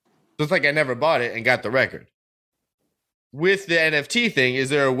record. So it's like I never bought it and got the record. With the NFT thing, is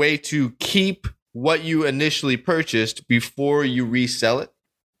there a way to keep what you initially purchased before you resell it?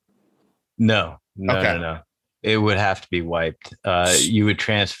 No. It would have to be wiped. You would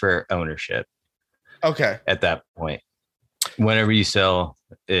transfer ownership. Okay. At that point, whenever you sell,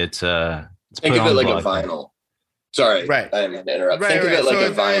 it's think of it like a vinyl. Sorry, right. I didn't interrupt. Right, think of it like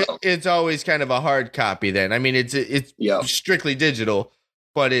so a vinyl. It's always kind of a hard copy. Then I mean, it's strictly digital,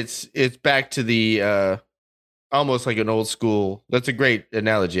 but it's back to the almost like an old school. That's a great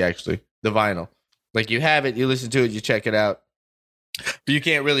analogy, actually. The vinyl, like you have it, you listen to it, you check it out, but you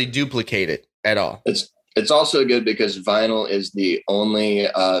can't really duplicate it at all. It's also good because vinyl is the only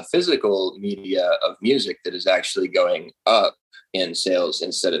physical media of music that is actually going up in sales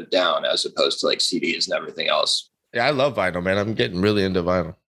instead of down, as opposed to like CDs and everything else. Yeah, I love vinyl, man. I'm getting really into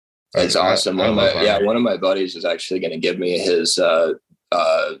vinyl. It's awesome. One of my buddies is actually going to give me his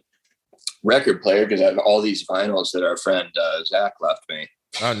record player because I have all these vinyls that our friend Zach left me.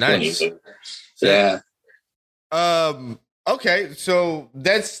 Oh, nice. Yeah. Okay, so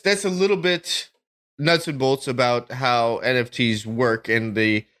that's a little bit nuts and bolts about how NFTs work and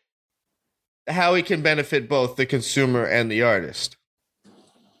how it can benefit both the consumer and the artist.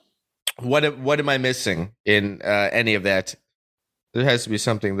 What am I missing in any of that? There has to be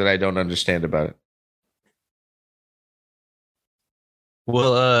something that I don't understand about it.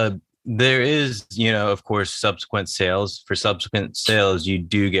 Well, there is, of course, subsequent sales. For subsequent sales, you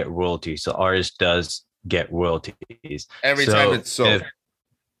do get royalties. So artist does get royalties every time it's sold.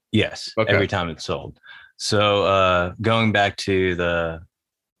 Yes, okay. Every time it's sold. So going back to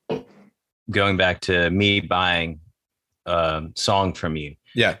me buying song from you.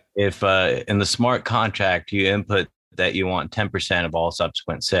 Yeah. If in the smart contract you input that you want 10% of all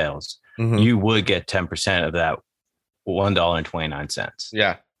subsequent sales, you would get 10% of that $1.29.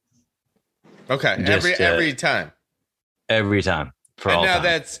 Yeah. Okay. Every time. Every time. For all now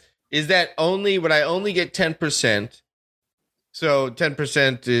time. Would I only get 10%? So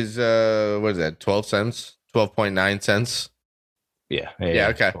 10% is what is that? 12 cents? 12.9 cents? Yeah.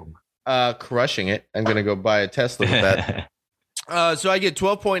 Okay. Crushing it. I'm gonna go buy a Tesla with that. So I get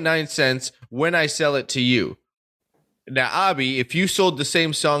 12.9 cents when I sell it to you. Now, Abhi, if you sold the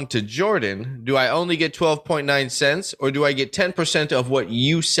same song to Jordan, do I only get 12.9 cents or do I get 10% of what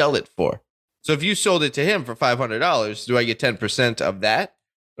you sell it for? So if you sold it to him for $500, do I get 10% of that?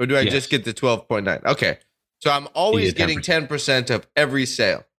 Or do I just get the 12.9? Okay. So I'm always getting 10% of every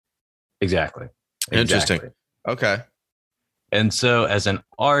sale. Exactly. Interesting. Okay. And so as an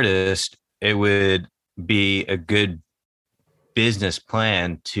artist, it would be a good business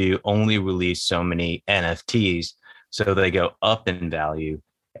plan to only release so many NFTs so they go up in value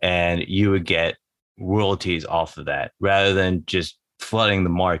and you would get royalties off of that rather than just flooding the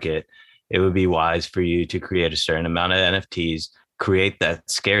market. It would be wise for you to create a certain amount of NFTs, create that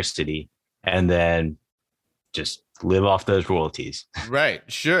scarcity, and then just live off those royalties. Right.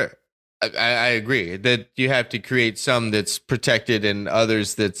 Sure. I agree that you have to create some that's protected and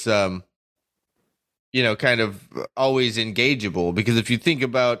others that's, kind of always engageable. Because if you think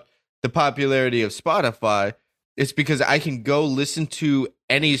about the popularity of Spotify, it's because I can go listen to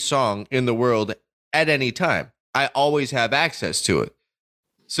any song in the world at any time. I always have access to it.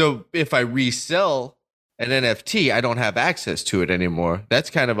 So if I resell an NFT, I don't have access to it anymore. That's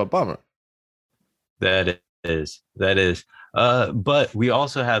kind of a bummer. That is. But we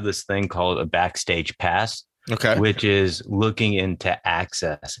also have this thing called a backstage pass, which is looking into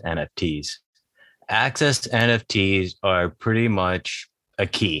access NFTs. Access NFTs are pretty much a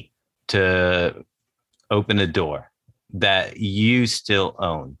key to open a door that you still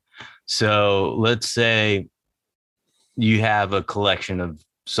own. So let's say you have a collection of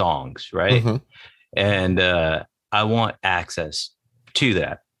songs, right? And I want access to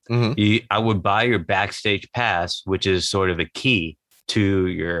that. I would buy your backstage pass, which is sort of a key to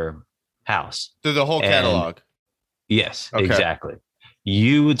your house. To the whole catalog. Yes, exactly.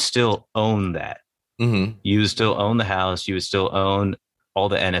 You would still own that. You would still own the house. You would still own all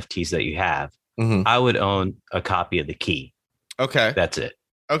the NFTs that you have. I would own a copy of the key. Okay. That's it.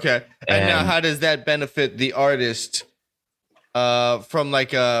 Okay. And now how does that benefit the artist from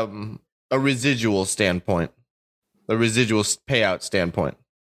like a residual standpoint, a residual payout standpoint?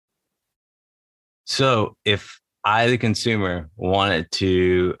 So if I, the consumer, wanted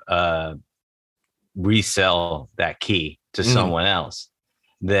to resell that key to someone else,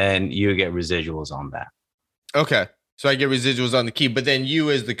 then you get residuals on that. Okay. So I get residuals on the key, but then you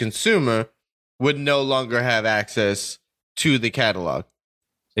as the consumer would no longer have access to the catalog.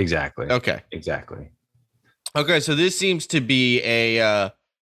 Exactly. Okay. Exactly. Okay. So this seems to be I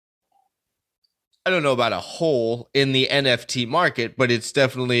don't know about a hole in the NFT market, but it's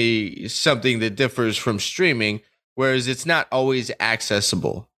definitely something that differs from streaming, whereas it's not always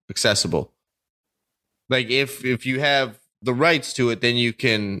accessible. Like if you have the rights to it, then you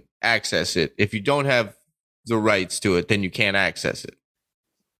can access it. If you don't have the rights to it, then you can't access it.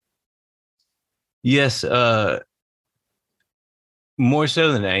 Yes. More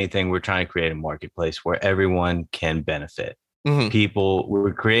so than anything, we're trying to create a marketplace where everyone can benefit. People,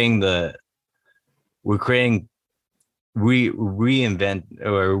 we're creating we're reinventing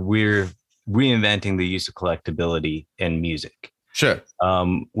the use of collectability in music. Sure.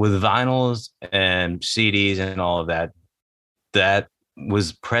 With vinyls and CDs and all of that, that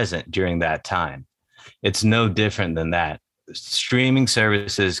was present during that time. It's no different than that. Streaming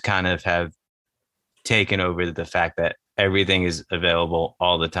services kind of have taken over the fact that everything is available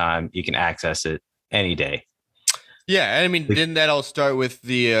all the time. You can access it any day. Yeah, I mean, didn't that all start with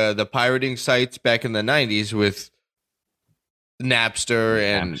the pirating sites back in the 90s with Napster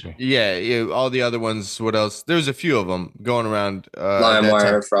and all the other ones? What else? There's a few of them going around.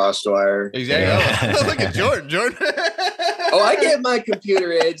 LimeWire, FrostWire. Exactly. Yeah. Oh, look at Jordan. Oh, I get my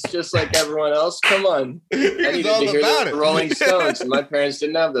computer aids just like everyone else. Come on. I needed to hear the Rolling Stones, and my parents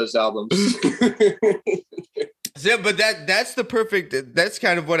didn't have those albums. Yeah, but that's the perfect. That's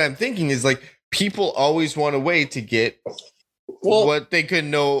kind of what I'm thinking is like people always want a way to get what they could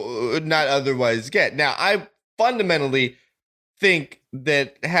not otherwise get. Now, I fundamentally think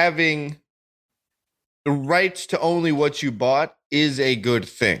that having the rights to only what you bought is a good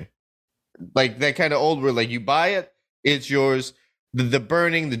thing. Like that kind of old where like you buy it, it's yours. The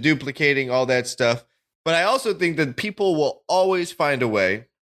burning, the duplicating, all that stuff. But I also think that people will always find a way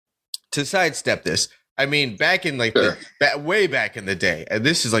to sidestep this. I mean, back in like way back in the day, and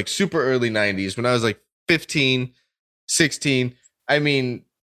this is like super early 90s when I was like 15, 16. I mean,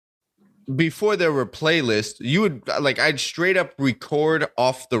 before there were playlists, you would like I'd straight up record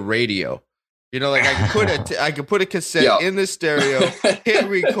off the radio. You know, like I could put a cassette in the stereo, hit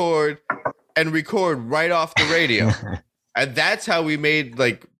record, and record right off the radio. And that's how we made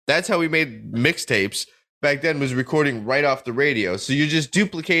mixtapes back then, was recording right off the radio. So you're just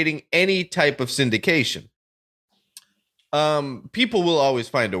duplicating any type of syndication. People will always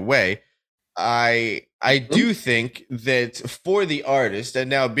find a way. I do think that for the artist, and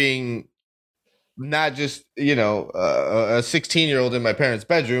now being not just, a 16-year-old in my parents'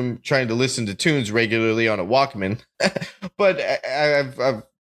 bedroom trying to listen to tunes regularly on a Walkman, but I've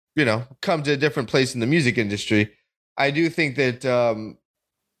come to a different place in the music industry. I do think that,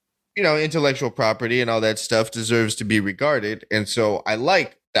 intellectual property and all that stuff deserves to be regarded. And so I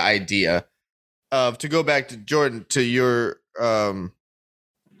like the idea of, to go back to Jordan, to your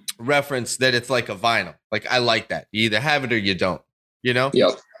reference that it's like a vinyl. Like, I like that. You either have it or you don't, Yep.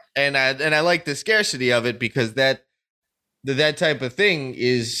 And I like the scarcity of it, because that type of thing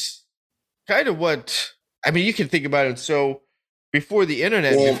is kind of what, I mean, you can think about it. So before the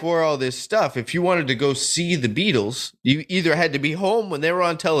internet, before all this stuff, if you wanted to go see the Beatles, you either had to be home when they were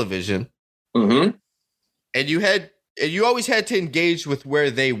on television, and you always had to engage with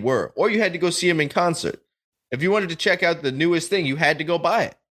where they were, or you had to go see them in concert. If you wanted to check out the newest thing, you had to go buy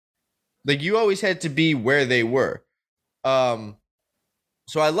it. Like, you always had to be where they were.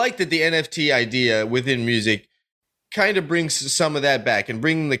 So I like that the NFT idea within music kind of brings some of that back, and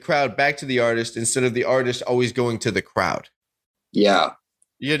bringing the crowd back to the artist instead of the artist always going to the crowd. Yeah.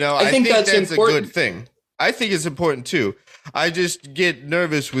 I think that's a good thing. I think it's important too. I just get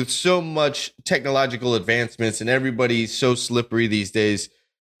nervous with so much technological advancements, and everybody's so slippery these days.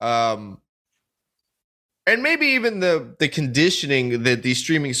 And maybe even the conditioning that these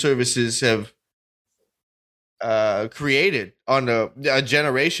streaming services have created on a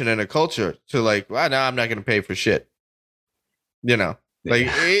generation and a culture to like, well, no, I'm not going to pay for shit.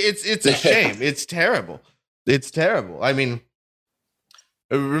 It's a shame. It's terrible. It's terrible. I mean,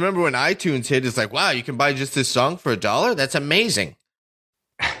 remember when iTunes hit? It's like, wow, you can buy just this song for $1? That's amazing.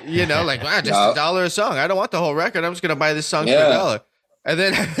 Like, wow, just $1 a song. I don't want the whole record. I'm just gonna buy this song for $1. And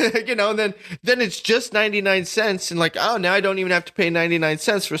then, then it's just 99 cents, and like, oh, now I don't even have to pay 99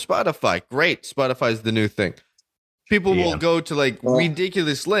 cents for Spotify. Great, Spotify's the new thing. People will go to like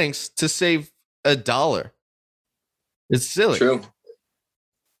ridiculous lengths to save $1. It's silly. True.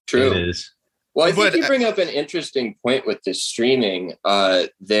 It is. Well, I think you bring up an interesting point with this streaming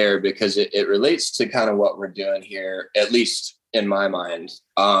there, because it relates to kind of what we're doing here, at least in my mind.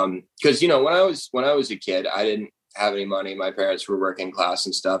 Because, when I was a kid, I didn't have any money. My parents were working class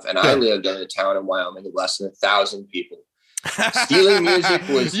and stuff. And I lived in a town in Wyoming of less than 1,000 people. Stealing music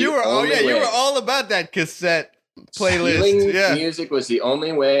was you were all about that cassette playlist. Stealing music was the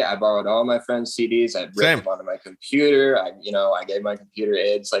only way. I borrowed all my friends' CDs. I'd rip them onto my computer. I gave my computer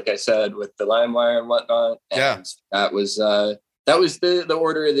aids, like I said, with the LimeWire and whatnot. And that was the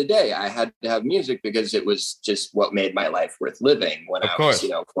order of the day. I had to have music because it was just what made my life worth living when I was,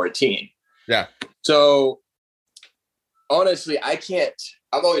 14. Yeah. So honestly,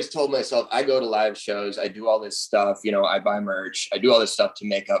 I've always told myself, I go to live shows, I do all this stuff, I buy merch, I do all this stuff to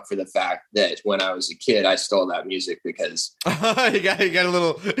make up for the fact that when I was a kid, I stole that music because you got a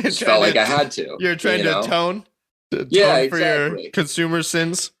little, felt like I had to. You're trying to atone. Yeah, for your exactly. consumer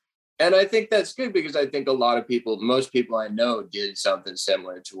sins. And I think that's good because I think most people I know did something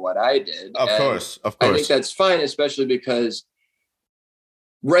similar to what I did. Of course. I think that's fine, especially because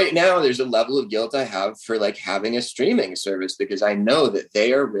right now there's a level of guilt I have for like having a streaming service because I know that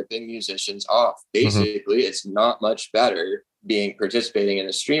they are ripping musicians off. Basically, It's not much better participating in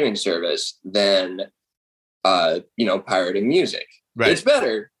a streaming service than pirating music. Right. It's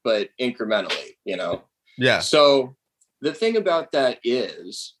better, but incrementally, Yeah. So the thing about that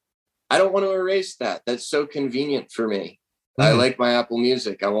is I don't want to erase that. That's so convenient for me. I like my Apple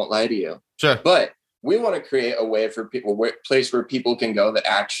Music. I won't lie to you. Sure. But we want to create a way for people, place where people can go that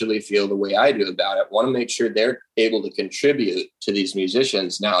actually feel the way I do about it. Want to make sure they're able to contribute to these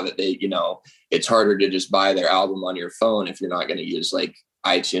musicians now that they, it's harder to just buy their album on your phone if you're not going to use like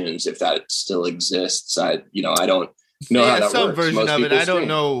iTunes, if that still exists. I don't know how that some works. Version Most of it. people I don't stream.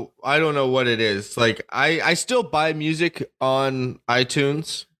 know. I don't know what it is. Like I still buy music on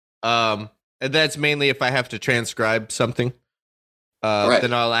iTunes. And that's mainly if I have to transcribe something. Right.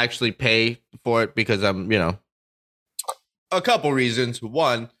 Then I'll actually pay for it because I'm, a couple reasons.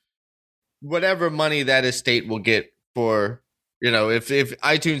 One, whatever money that estate will get for, if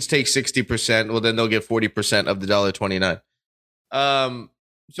iTunes takes 60%, well, then they'll get 40% of the $1.29.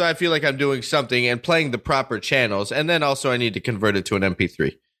 So I feel like I'm doing something and playing the proper channels. And then also I need to convert it to an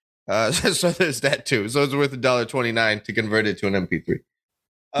MP3. So there's that too. So it's worth $1.29 to convert it to an MP3.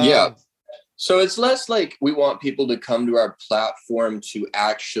 Yeah. So it's less like we want people to come to our platform to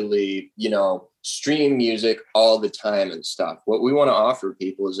actually, stream music all the time and stuff. What we want to offer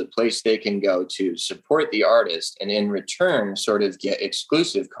people is a place they can go to support the artist and in return sort of get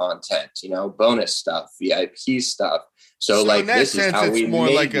exclusive content, bonus stuff, VIP stuff. So like this is how we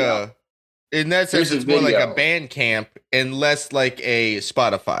more like in that sense, Here's it's a more like a video. Bandcamp and less like a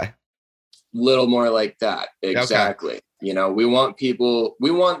Spotify. Little more like that. Exactly. Okay. We want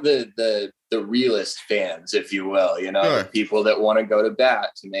the realist fans, if you will, Sure. the people that want to go to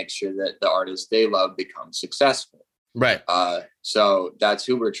bat to make sure that the artists they love become successful. Right. So that's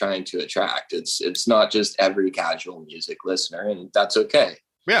who we're trying to attract. It's not just every casual music listener, and that's okay.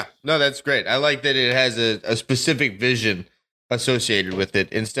 Yeah. No, that's great. I like that it has a specific vision associated with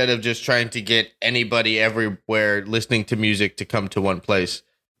it instead of just trying to get anybody everywhere listening to music to come to one place.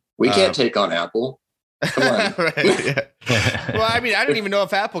 We can't take on Apple. Come on. Right, yeah. Well, I mean, I don't even know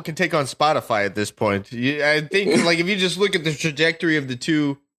if Apple can take on Spotify at this point. I think, like, if you just look at the trajectory of the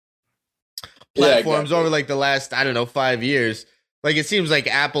two platforms exactly. over, like, the last, 5 years, like, it seems like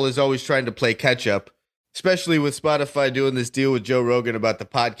Apple is always trying to play catch up, especially with Spotify doing this deal with Joe Rogan about the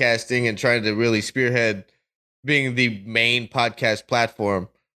podcasting and trying to really spearhead being the main podcast platform.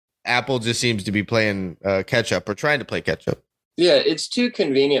 Apple just seems to be playing catch up or trying to play catch up. Yeah, it's too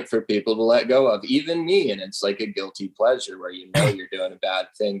convenient for people to let go of, even me. And it's like a guilty pleasure where you're doing a bad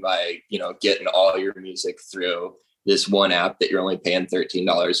thing by, getting all your music through this one app that you're only paying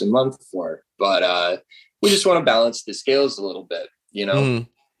 $13 a month for. But we just want to balance the scales a little bit,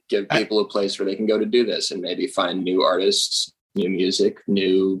 give people a place where they can go to do this and maybe find new artists, new music,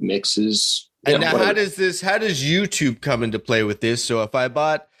 new mixes. And now how does YouTube come into play with this? So if I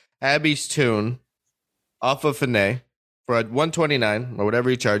bought Abby's tune off of Finay for $129 or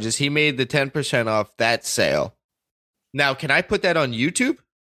whatever he charges, he made the 10% off that sale. Now, can I put that on YouTube?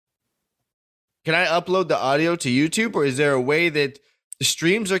 Can I upload the audio to YouTube, or is there a way that the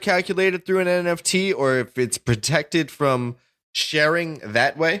streams are calculated through an NFT, or if it's protected from sharing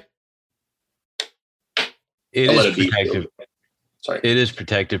that way? It is protected. Sorry. It is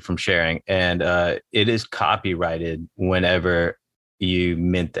protected from sharing, and it is copyrighted whenever you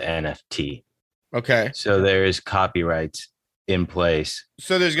mint the NFT. Okay. So there is copyrights in place.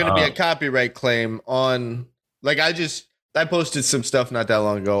 So there's going to be a copyright claim on, like, I posted some stuff not that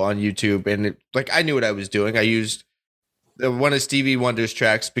long ago on YouTube, and I knew what I was doing. I used one of Stevie Wonder's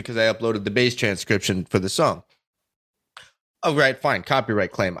tracks because I uploaded the bass transcription for the song. Oh, right, fine.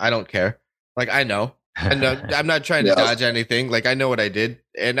 Copyright claim. I don't care. I know. And I'm not trying to dodge anything. I know what I did,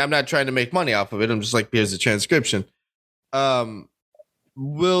 and I'm not trying to make money off of it. I'm just here's the transcription.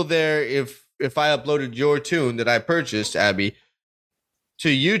 Will there, if I uploaded your tune that I purchased, Abby, to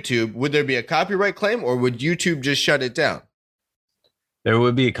YouTube, would there be a copyright claim, or would YouTube just shut it down? There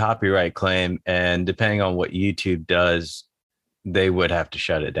would be a copyright claim, and depending on what YouTube does, they would have to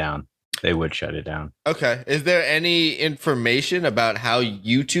shut it down. They would shut it down. Okay. Is there any information about how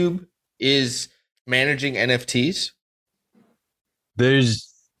YouTube is managing NFTs?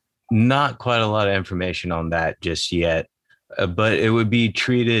 There's not quite a lot of information on that just yet, but it would be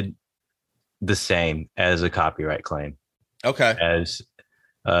treated the same as a copyright claim. Okay.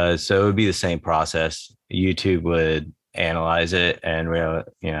 So it would be the same process. YouTube would analyze it and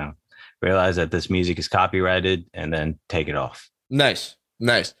realize that this music is copyrighted and then take it off. Nice.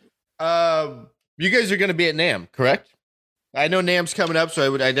 You guys are going to be at NAMM, correct? I know NAMM's coming up, so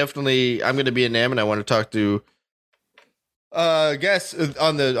I'm going to be at NAMM, and I want to talk to guests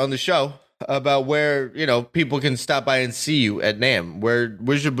on the show about where people can stop by and see you at NAMM.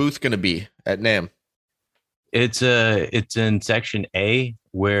 Where's your booth going to be at NAMM? It's in section A,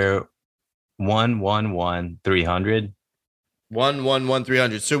 where 111-300.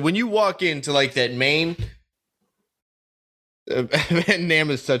 111-300. So when you walk into like that main, NAMM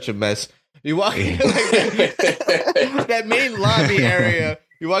is such a mess. You walk into like that main lobby area.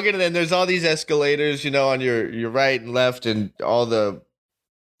 You walk into there, and there's all these escalators, on your right and left, and all the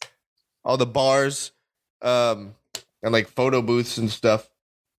bars, and like photo booths and stuff.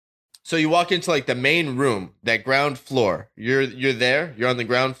 So you walk into like the main room, that ground floor. You're there. You're on the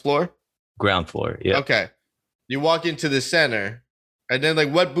ground floor. Ground floor. Yeah. Okay. You walk into the center, and then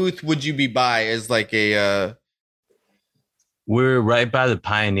like, what booth would you be by as like a? We're right by the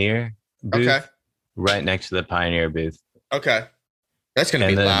Pioneer booth. Okay. Right next to the Pioneer booth. Okay. That's gonna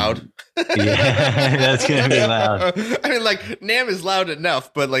be loud. Yeah, that's gonna be loud. I mean, like NAMM is loud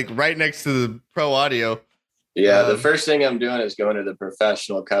enough, but like right next to the Pro Audio. Yeah, the first thing I'm doing is going to the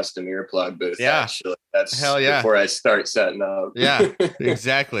professional custom earplug booth. Yeah, actually, that's hell yeah. Before I start setting up. Yeah,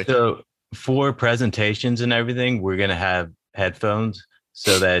 exactly. So for presentations and everything, we're gonna have headphones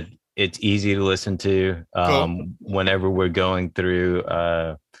so that it's easy to listen to whenever we're going through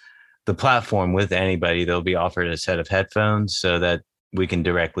the platform with anybody. They'll be offered a set of headphones so that we can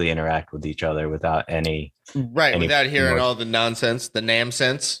directly interact with each other without without hearing all the nonsense, the NAMM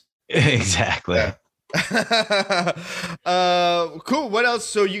sense. Exactly. Yeah. Cool. What else?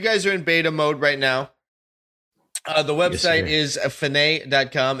 So you guys are in beta mode right now. The website is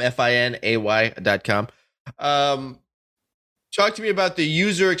finay.com, finay.com. Talk to me about the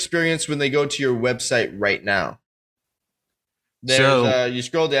user experience when they go to your website right now. There's you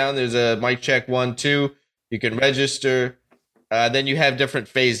scroll down, there's a mic check 1, 2. You can register. Then you have different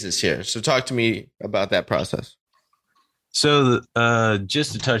phases here. So talk to me about that process. So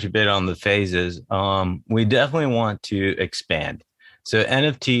just to touch a bit on the phases, we definitely want to expand. So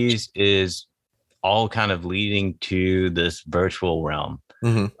NFTs is all kind of leading to this virtual realm.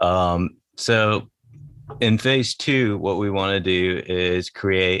 Mm-hmm. So in phase 2, what we want to do is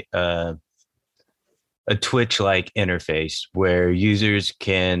create a Twitch-like interface where users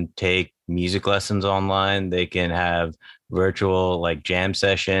can take music lessons online. They can have virtual like jam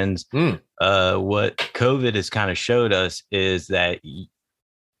sessions. What COVID has kind of showed us is that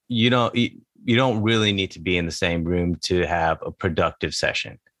you don't really need to be in the same room to have a productive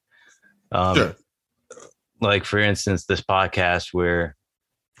session. Sure. Like for instance, this podcast we're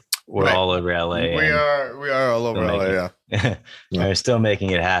all over LA. We are all over LA. Yeah. We're still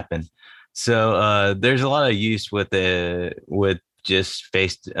making it happen. So there's a lot of use with just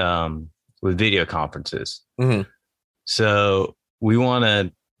with video conferences. Mm-hmm. So we want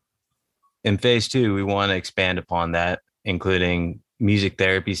to, in phase 2, we want to expand upon that, including music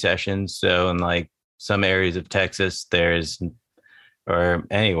therapy sessions. So in like some areas of Texas, or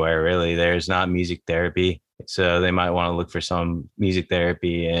anywhere really, there's not music therapy. So they might want to look for some music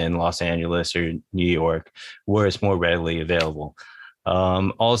therapy in Los Angeles or New York, where it's more readily available.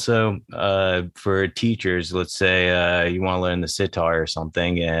 Also, for teachers, let's say you want to learn the sitar or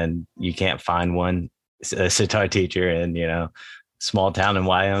something, and you can't find a sitar teacher in small town in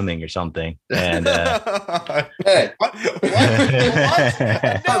Wyoming or something. And hey, what?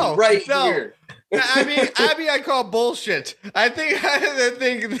 No, right no. here. I mean, Abhi, I call bullshit. I think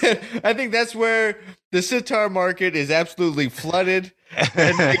that's where the sitar market is absolutely flooded,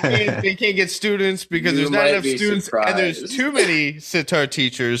 and they can't get students because there's not enough students, and there's too many sitar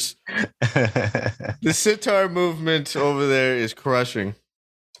teachers. The sitar movement over there is crushing.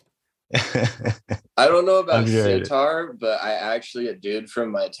 I don't know about sitar, but a dude from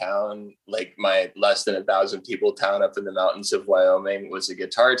my town, like my less than 1,000 people town up in the mountains of Wyoming, was a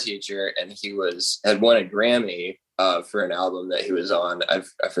guitar teacher, and he had won a Grammy for an album that he was on. I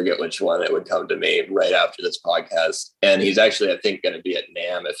forget which one. It would come to me right after this podcast. And he's actually, I think, going to be at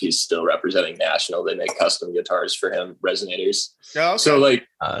NAMM if he's still representing National. They make custom guitars for him, resonators. Oh, okay.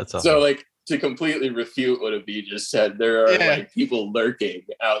 So like, to completely refute what Abhi just said, there are like people lurking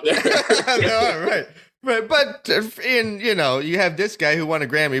out there. No, right. But you have this guy who won a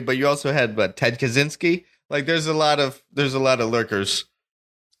Grammy, but you also had Ted Kaczynski. Like there's a lot of lurkers.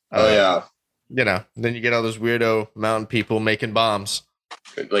 Oh yeah. Then you get all those weirdo mountain people making bombs.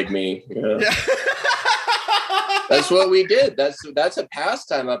 Like me. Yeah. That's what we did. That's a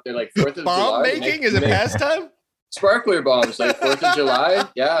pastime up there, like 4th of July. Bomb making is a pastime? Sparkler bombs, like 4th of July.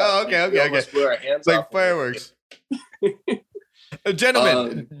 Yeah. Oh, okay. Blew our hands It's like off. fireworks.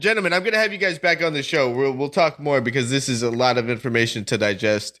 Gentlemen, I'm going to have you guys back on the show. We'll talk more because this is a lot of information to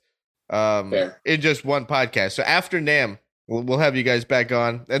digest in just one podcast. So after NAMM, we'll have you guys back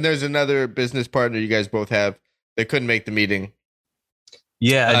on. And there's another business partner you guys both have that couldn't make the meeting.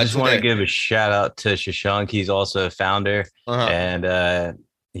 Yeah, I just want to give a shout out to Shashank. He's also a founder, and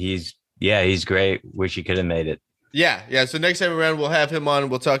he's great. Wish he could have made it. Yeah. So next time around, we'll have him on.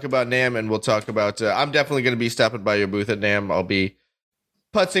 We'll talk about NAMM, and we'll talk about. I'm definitely going to be stopping by your booth at NAMM. I'll be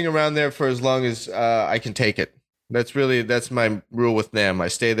putzing around there for as long as I can take it. That's my rule with NAMM. I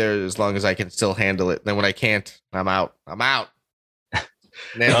stay there as long as I can still handle it. Then when I can't, I'm out.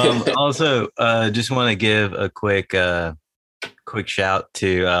 Also, just want to give a quick shout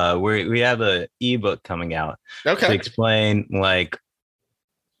to we have a ebook coming out to explain, like,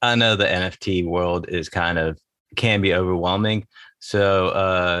 I know the NFT world is can be overwhelming,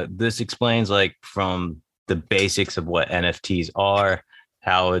 so this explains, like, from the basics of what NFTs are,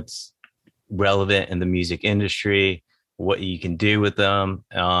 how it's relevant in the music industry, what you can do with them.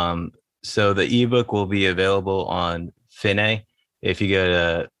 So the ebook will be available on Finay. If you go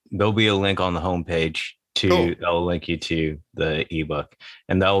to, there'll be a link on the homepage I'll link you to the ebook,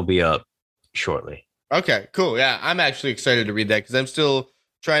 and that will be up shortly. Okay, cool. Yeah, I'm actually excited to read that because I'm still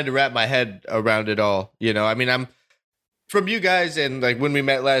trying to wrap my head around it all. I mean, I'm from you guys, and like when we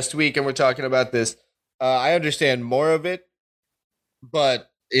met last week and we're talking about this, I understand more of it, but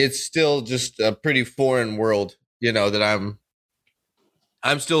it's still just a pretty foreign world, that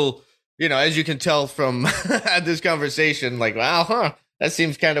I'm still, as you can tell from this conversation, like, wow, that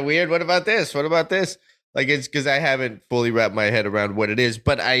seems kind of weird. What about this? Like, it's because I haven't fully wrapped my head around what it is,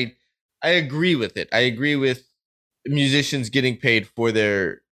 but I agree with it. I agree with musicians getting paid for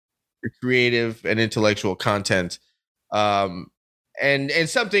their creative and intellectual content, and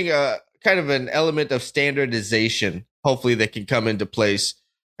something kind of an element of standardization, hopefully, that can come into place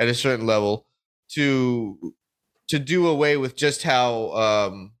at a certain level to do away with just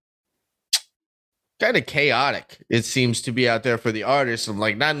how kind of chaotic it seems to be out there for the artists, and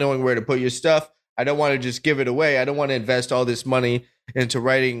like not knowing where to put your stuff. I don't want to just give it away. I don't want to invest all this money into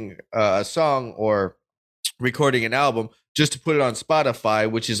writing a song or recording an album just to put it on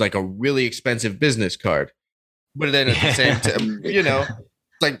Spotify, which is like a really expensive business card. But then at the same time,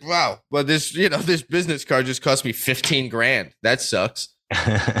 like, wow, well, this business card just cost me $15,000. That sucks.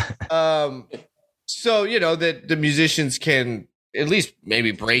 So, that the musicians can at least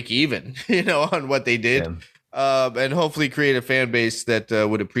maybe break even, on what they did. Yeah. And hopefully create a fan base that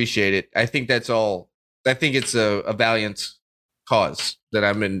would appreciate it. I think that's all. I think it's a valiant cause that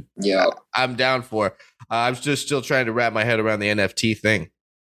I'm in. Yeah, I'm down for. I'm just still trying to wrap my head around the NFT thing.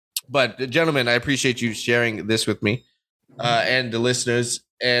 But gentlemen, I appreciate you sharing this with me and the listeners.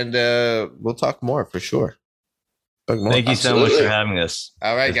 And we'll talk more for sure. Thank you so much for having us.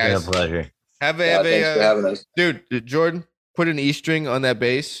 All right, guys. It's been a pleasure. Thanks for having us, dude. Jordan, put an E string on that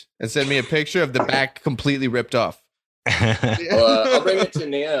bass and send me a picture of the back completely ripped off. I'll bring it to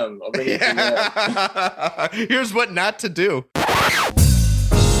NAMM. Here's what not to do.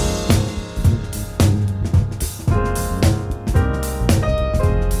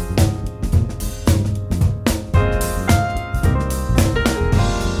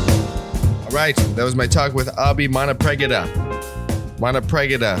 All right, that was my talk with Abhi Manapragada.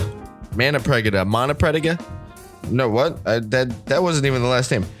 Manapragada. No, what? That wasn't even the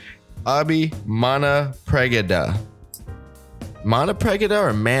last name. Abhi Manapragada. Manapragada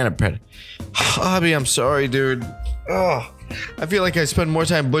or Manapragada? Abhi, I'm sorry, dude. Oh, I feel like I spend more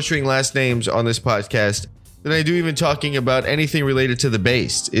time butchering last names on this podcast than I do even talking about anything related to the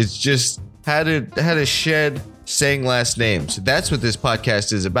bass. It's just how to shed saying last names. That's what this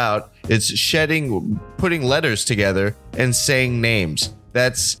podcast is about. It's shedding, putting letters together and saying names.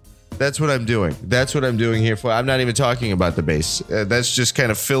 That's what I'm doing. That's what I'm doing here for. I'm not even talking about the bass. That's just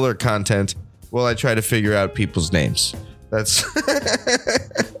kind of filler content while I try to figure out people's names. That's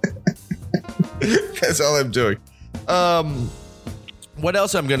that's all I'm doing. What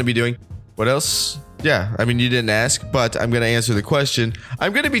else I'm going to be doing? What else? Yeah, I mean, you didn't ask, but I'm going to answer the question.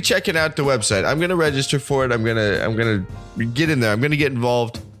 I'm going to be checking out the website. I'm going to register for it. I'm going to get in there. I'm going to get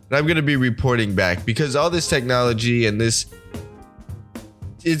involved, and I'm going to be reporting back because all this technology and this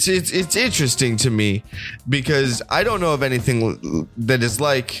it's interesting to me because I don't know of anything that is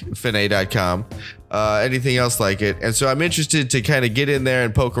like Finay.com, anything else like it. And so I'm interested to kind of get in there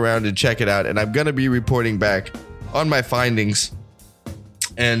and poke around and check it out. And I'm going to be reporting back on my findings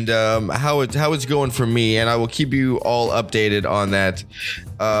and how it's going for me, and I will keep you all updated on that.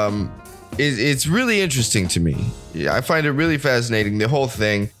 It's really interesting to me. I find it really fascinating, the whole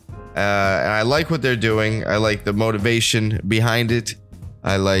thing, and I like what they're doing. I like the motivation behind it.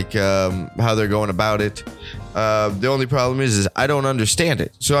 I like how they're going about it. The only problem is I don't understand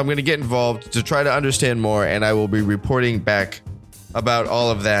it, so I'm going to get involved to try to understand more, and I will be reporting back about all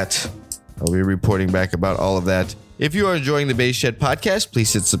of that. If you are enjoying the Bass Shed podcast,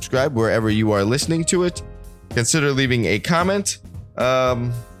 please hit subscribe wherever you are listening to it. Consider leaving a comment.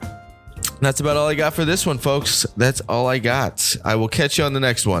 That's about all I got for this one, folks. That's all I got. I will catch you on the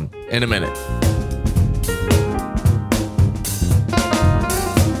next one in a minute.